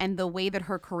Anna, and the way that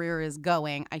her career is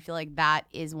going, I feel like that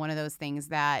is one of those things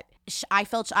that I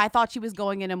thought she was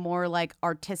going in a more like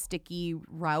artistic-y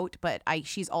route, but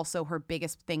she's also her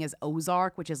biggest thing is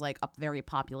Ozark, which is like a very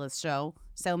popular show.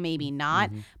 So maybe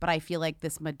not, but I feel like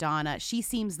this Madonna, she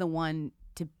seems the one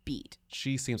to beat.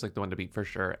 She seems like the one to beat for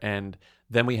sure. And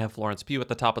then we have Florence Pugh at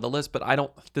the top of the list, but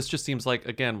this just seems like,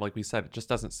 again, like we said, it just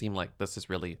doesn't seem like this is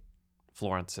really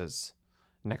Florence's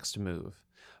next move.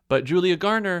 But Julia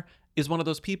Garner is one of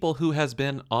those people who has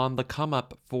been on the come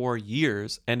up for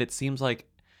years, and it seems like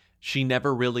she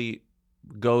never really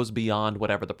goes beyond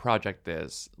whatever the project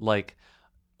is. Like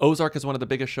Ozark is one of the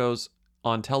biggest shows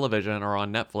on television or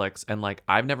on Netflix, and like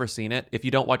I've never seen it. If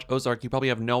you don't watch Ozark, you probably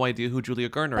have no idea who Julia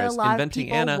Garner is. A lot Inventing of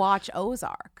people Anna watch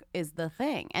Ozark is the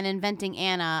thing, and Inventing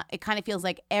Anna, it kind of feels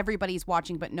like everybody's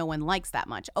watching, but no one likes that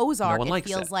much. Ozark, it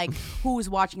feels like who's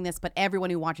watching this, but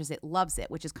everyone who watches it loves it,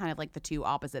 which is kind of like the two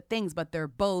opposite things. But they're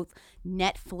both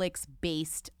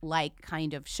Netflix-based like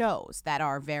kind of shows that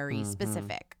are very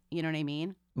specific. You know what I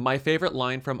mean? My favorite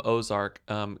line from Ozark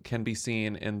can be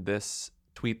seen in this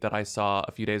tweet that I saw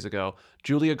a few days ago.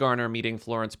 Julia Garner meeting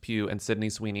Florence Pugh and Sydney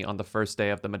Sweeney on the first day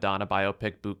of the Madonna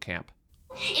biopic boot camp.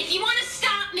 If you want to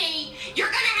stop me, you're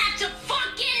gonna have to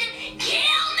fucking kill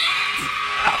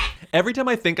me! Every time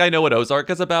I think I know what Ozark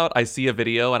is about, I see a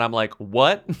video and I'm like,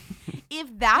 what?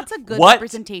 If that's a good What?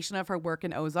 representation of her work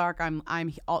in Ozark, I'm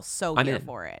so I'm here in.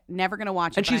 for it. Never gonna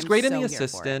watch it. And but she's I'm great in so The here for it.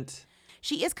 Assistant.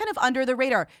 She is kind of under the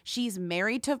radar. She's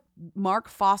married to Mark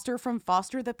Foster from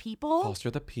Foster the People.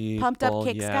 Foster the People. Pumped Up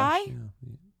Kicks guy. Yeah.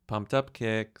 Pumped Up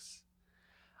Kicks.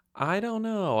 I don't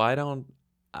know. I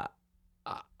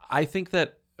think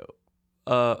that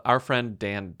our friend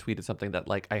Dan tweeted something that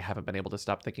like I haven't been able to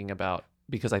stop thinking about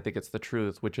because I think it's the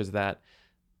truth, which is that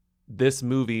this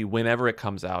movie, whenever it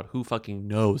comes out, who fucking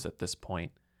knows at this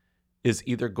point, is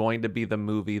either going to be the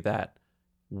movie that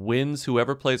wins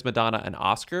whoever plays Madonna an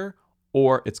Oscar,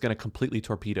 or it's going to completely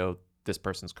torpedo this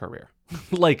person's career.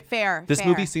 Like Fair. This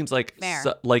movie seems like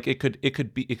like it could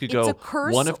It's go a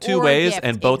curse one of two or a ways, gift,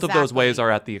 and both of those ways exactly.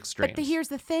 are at the extremes. But here's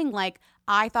the thing, like,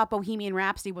 I thought Bohemian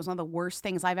Rhapsody was one of the worst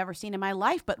things I've ever seen in my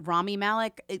life, but Rami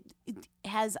Malek it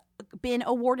has been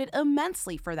awarded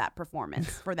immensely for that performance,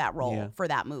 for that role, Yeah. for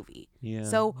that movie. Yeah,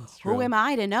 So that's who true. am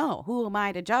I to know? Who am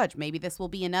I to judge? Maybe this will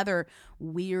be another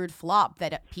weird flop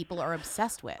that people are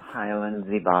obsessed with. Hi,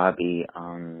 Lindsay Bobby.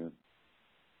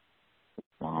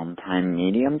 Long time,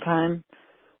 medium time.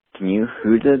 Can you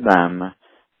who did them?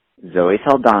 Zoe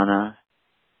Saldana,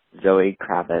 Zoe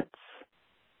Kravitz,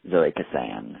 Zoe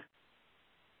Kazan.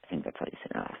 I think that's how you say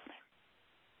her last name.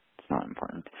 It's not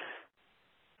important.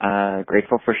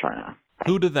 Grateful for Sharna.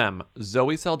 Who to them?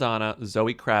 Zoe Saldana,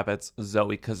 Zoe Kravitz,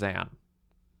 Zoe Kazan.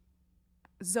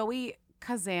 Zoe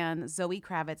Kazan, Zoe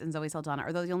Kravitz, and Zoe Saldana.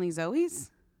 Are those the only Zoes?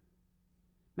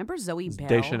 Remember Zoe Bell?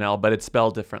 Deschanel, but it's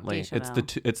spelled differently.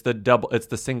 Deschanel. It's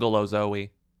the single O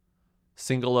Zoe.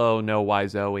 Single O, no Y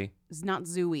Zoe. It's not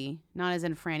Zooey, not as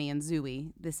in Franny and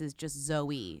Zooey. This is just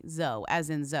Zoe, as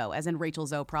in Rachel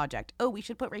Zoe Project. Oh, we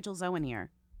should put Rachel Zoe in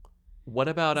here. What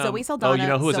about Zoe Saldana, oh, you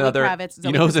know who's Zoe another Kravitz, Zoe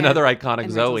you know who's Kazan, another iconic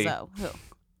and Rachel Zoe? Zoe. Who?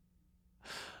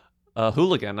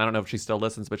 Hooligan. I don't know if she still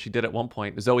listens, but she did at one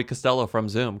point. Zoe Costello from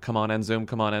Zoom. Come on and Zoom.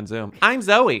 Come on and Zoom. I'm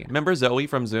Zoe. Remember Zoe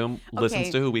from Zoom listens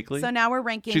Okay, to Who Weekly? So now we're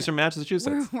ranking. She's from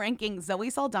Massachusetts. We're ranking Zoe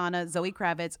Saldana, Zoe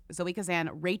Kravitz, Zoe Kazan,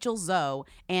 Rachel Zoe,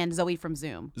 and Zoe from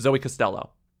Zoom. Zoe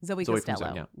Costello. Zoe From Costello.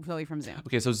 Zoom, yeah. Zoe from Zoom.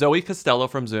 Okay, so Zoe Costello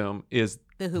from Zoom is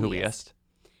The whoiest.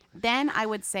 Then I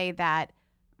would say that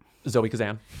Zoe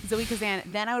Kazan. Zoe Kazan.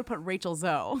 Then I would put Rachel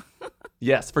Zoe.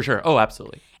 Yes, for sure. Oh,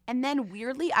 absolutely. And then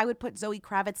weirdly, I would put Zoe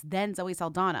Kravitz, then Zoe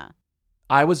Saldana.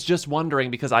 I was just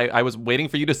wondering because I was waiting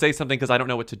for you to say something because I don't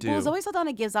know what to do. Well, Zoe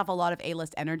Saldana gives off a lot of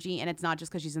A-list energy, and it's not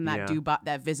just because she's in that Yeah.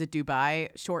 that Visit Dubai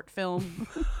short film.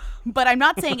 But I'm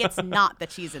not saying it's not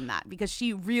that she's in that, because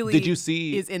she really Did you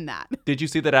see, is in that. Did you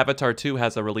see that Avatar 2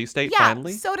 has a release date Yeah,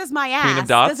 finally? so does my Queen ass. of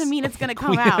Dots? Doesn't mean it's going to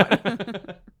come Queen-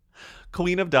 out.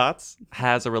 Queen of Dots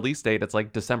has a release date. It's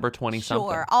like December 20-something.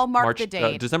 Sure, I'll mark the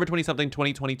date. December 20-something,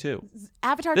 2022.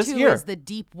 Avatar This 2 year. is the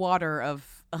deep water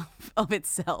of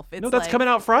itself. It's No, that's like- coming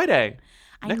out Friday.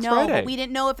 I Next know, Friday. but we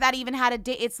didn't know if that even had a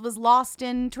date. It was lost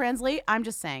in translate. I'm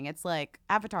just saying, it's like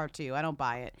Avatar 2. I don't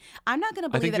buy it. I'm not going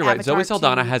to I believe think that you're right. Avatar Zoe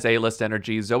Saldana 2 has A-list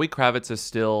energy. Zoe Kravitz is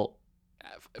still,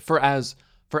 for as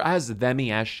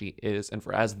themmy as she is, and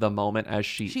for as the moment as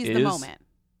she's the moment.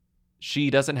 She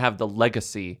doesn't have the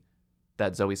legacy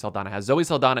that Zoe Saldana has. Zoe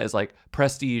Saldana is like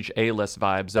prestige A-list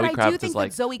vibes. Zoe But I do Kravitz think is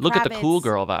like, that Zoe look at the cool Kravitz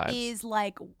girl vibes. Is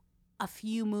like a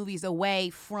few movies away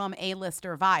from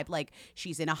A-lister vibe. Like,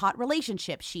 she's in a hot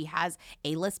relationship. She has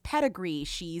A-list pedigree.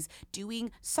 She's doing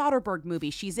Soderbergh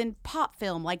movies. She's in pop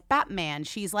film like Batman.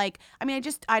 She's like, I mean,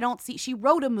 I don't see, she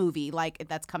wrote a movie like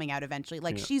that's coming out eventually.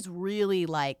 Like, Yeah. she's really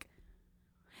like,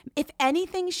 if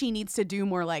anything, she needs to do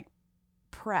more like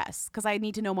press, because I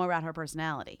need to know more about her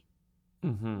personality,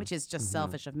 which is just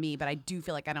selfish of me, but I do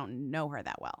feel like I don't know her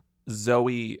that well.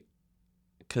 Zoe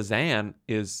Kazan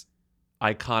is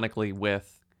iconically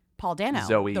with Paul Dano,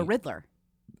 Zoe, the Riddler.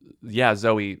 Yeah,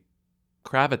 Zoe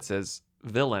Kravitz's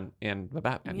villain in the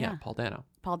Batman. Yeah, Paul Dano.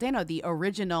 Paul Dano, the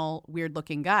original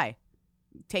weird-looking guy.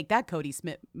 Take that, Cody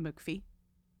Smith McPhee.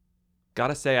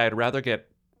 Gotta say, I'd rather get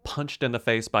punched in the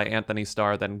face by Anthony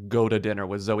Starr than go to dinner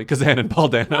with Zoe Kazan and Paul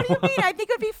Dano. What do you mean? I think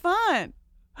it would be fun.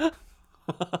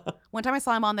 One time I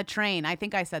saw him on the train. I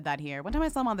think I said that here. One time I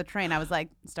saw him on the train. I was like,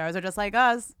 stars are just like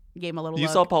us. Gave him a little You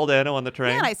look. saw Paul Dano on the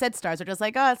train? Yeah, and I said stars are just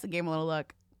like us. And gave him a little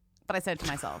look. But I said it to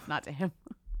myself, not to him.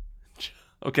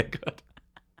 Okay, good.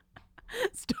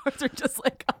 Stars are just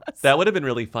like us. That would have been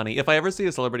really funny. If I ever see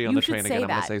a celebrity on You the should train say again, I'm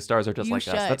going that. to say stars are just You like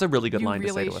should. us. That's a really good You line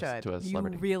really to say should. to a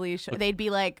celebrity. You really should. They'd be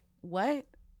like, what?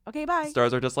 Okay, bye.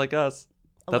 Stars are just like us.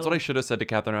 That's what I should have said to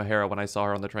Catherine O'Hara when I saw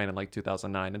her on the train in like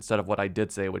 2009 instead of what I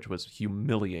did say, which was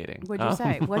humiliating. What'd you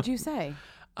say? What'd you say?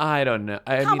 I don't know.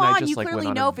 I Come mean, on, I just you like clearly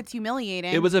went know on if it's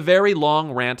humiliating. It was a very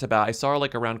long rant about. I saw her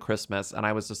like around Christmas, and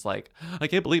I was just like, I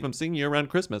can't believe I'm seeing you around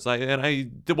Christmas. I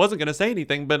wasn't gonna say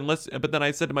anything, but then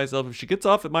I said to myself, if she gets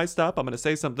off at my stop, I'm gonna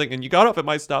say something, and you got off at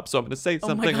my stop, so I'm gonna say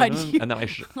something. God, and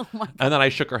then I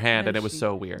shook her hand, and it was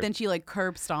so weird. Then she like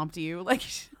curb stomped you, like.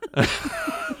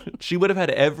 She would have had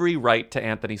every right to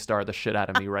Anthony Starr the shit out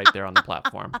of me right there on the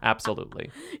platform. Absolutely.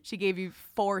 She gave you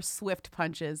 4 swift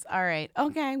punches. All right.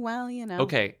 Okay. Well, you know.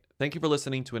 Okay. Thank you for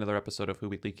listening to another episode of Who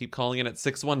Weekly. Keep calling in at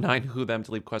 619-WHO-THEM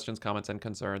to leave questions, comments, and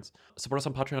concerns. Support us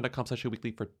on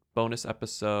patreon.com/WhoWeekly for bonus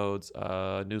episodes,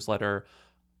 newsletter,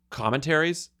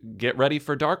 commentaries. Get ready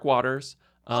for Dark Waters.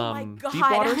 Oh my God,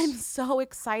 I'm so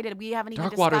excited. We haven't even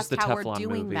discussed how we're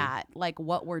doing that, like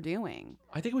what we're doing.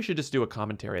 I think we should just do a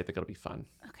commentary. I think it'll be fun.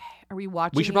 Okay. Are we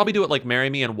watching We should probably do it like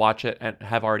Marry Me and watch it and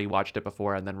have already watched it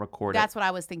before and then record it. That's what I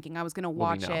was thinking. I was going to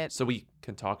watch it. So we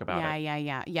can talk about it.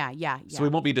 Yeah. So we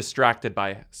won't be distracted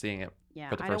by seeing it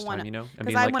for the first time, you know?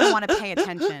 Because I want to pay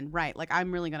attention. Right. Like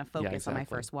I'm really going to focus on my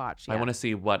first watch. Yeah. I want to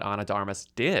see what Ana de Armas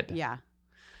did. Yeah.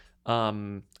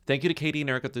 Thank you to Katie and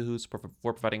Erica the Who's for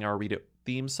providing our Read It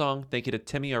theme song. Thank you to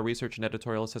Timmy, our research and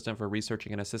editorial assistant, for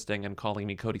researching and assisting and calling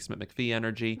me Cody Smith McPhee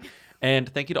energy. And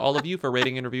thank you to all of you for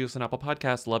rating and reviews on Apple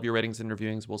Podcasts. Love your ratings and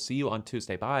reviewings. We'll see you on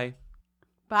Tuesday. Bye.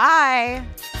 Bye.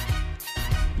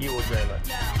 You will dream it.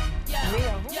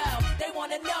 They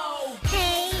want to know.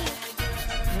 Hey.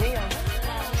 Hey.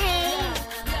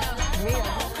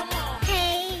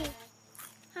 Hey.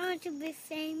 I want to be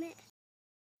famous.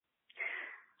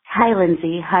 Hi,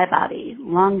 Lindsay. Hi, Bobby.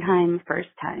 Long time, first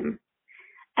time.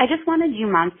 I just wanted you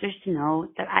monsters to know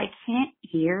that I can't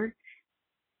hear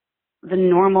the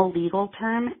normal legal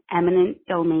term eminent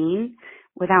domain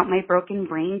without my broken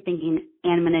brain thinking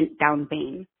eminent down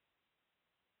vein.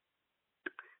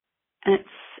 And it's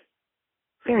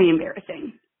very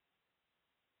embarrassing.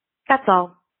 That's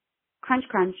all. Crunch,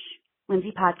 crunch.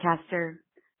 Lindsay podcaster.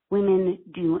 Women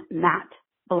do not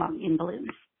belong in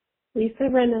balloons. Lisa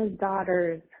Rinna's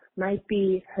daughters might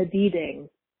be Hadiding,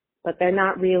 but they're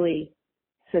not really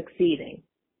succeeding.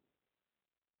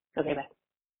 Okay, bye.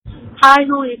 Hi,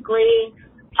 Who Weekly.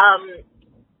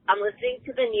 I'm listening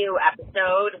to the new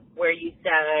episode where you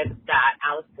said that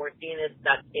Alice Borstein is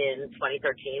stuck in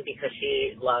 2013 because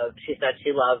she said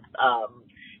she loves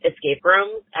escape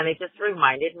rooms, and it just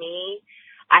reminded me,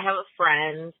 I have a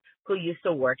friend who used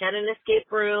to work at an escape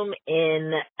room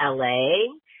in LA,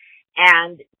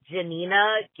 and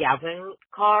Janina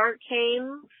Gavankar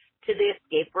came to the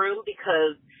escape room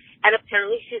and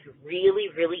apparently she's really,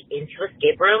 really into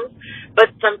escape rooms,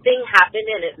 but something happened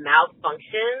and it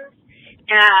malfunctioned,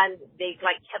 and they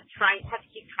kept to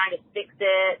keep trying to fix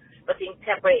it, but things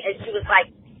kept breaking, and she was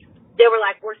like, they were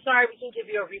like, we're sorry, we can give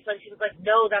you a refund. She was like,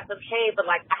 no, that's okay, but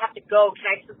I have to go.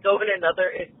 Can I just go in another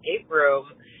escape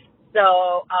room?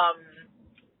 So,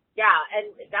 yeah,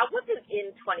 and that wasn't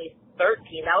in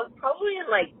 2013. That was probably in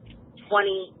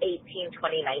 2018,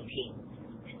 2019.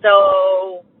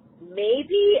 So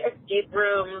maybe escape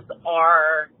rooms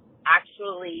are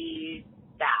actually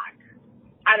back.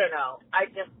 I don't know. I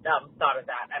just thought of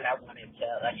that, and I wanted to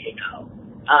let you know.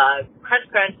 Crunch,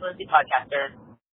 crunch, Lindsay podcaster.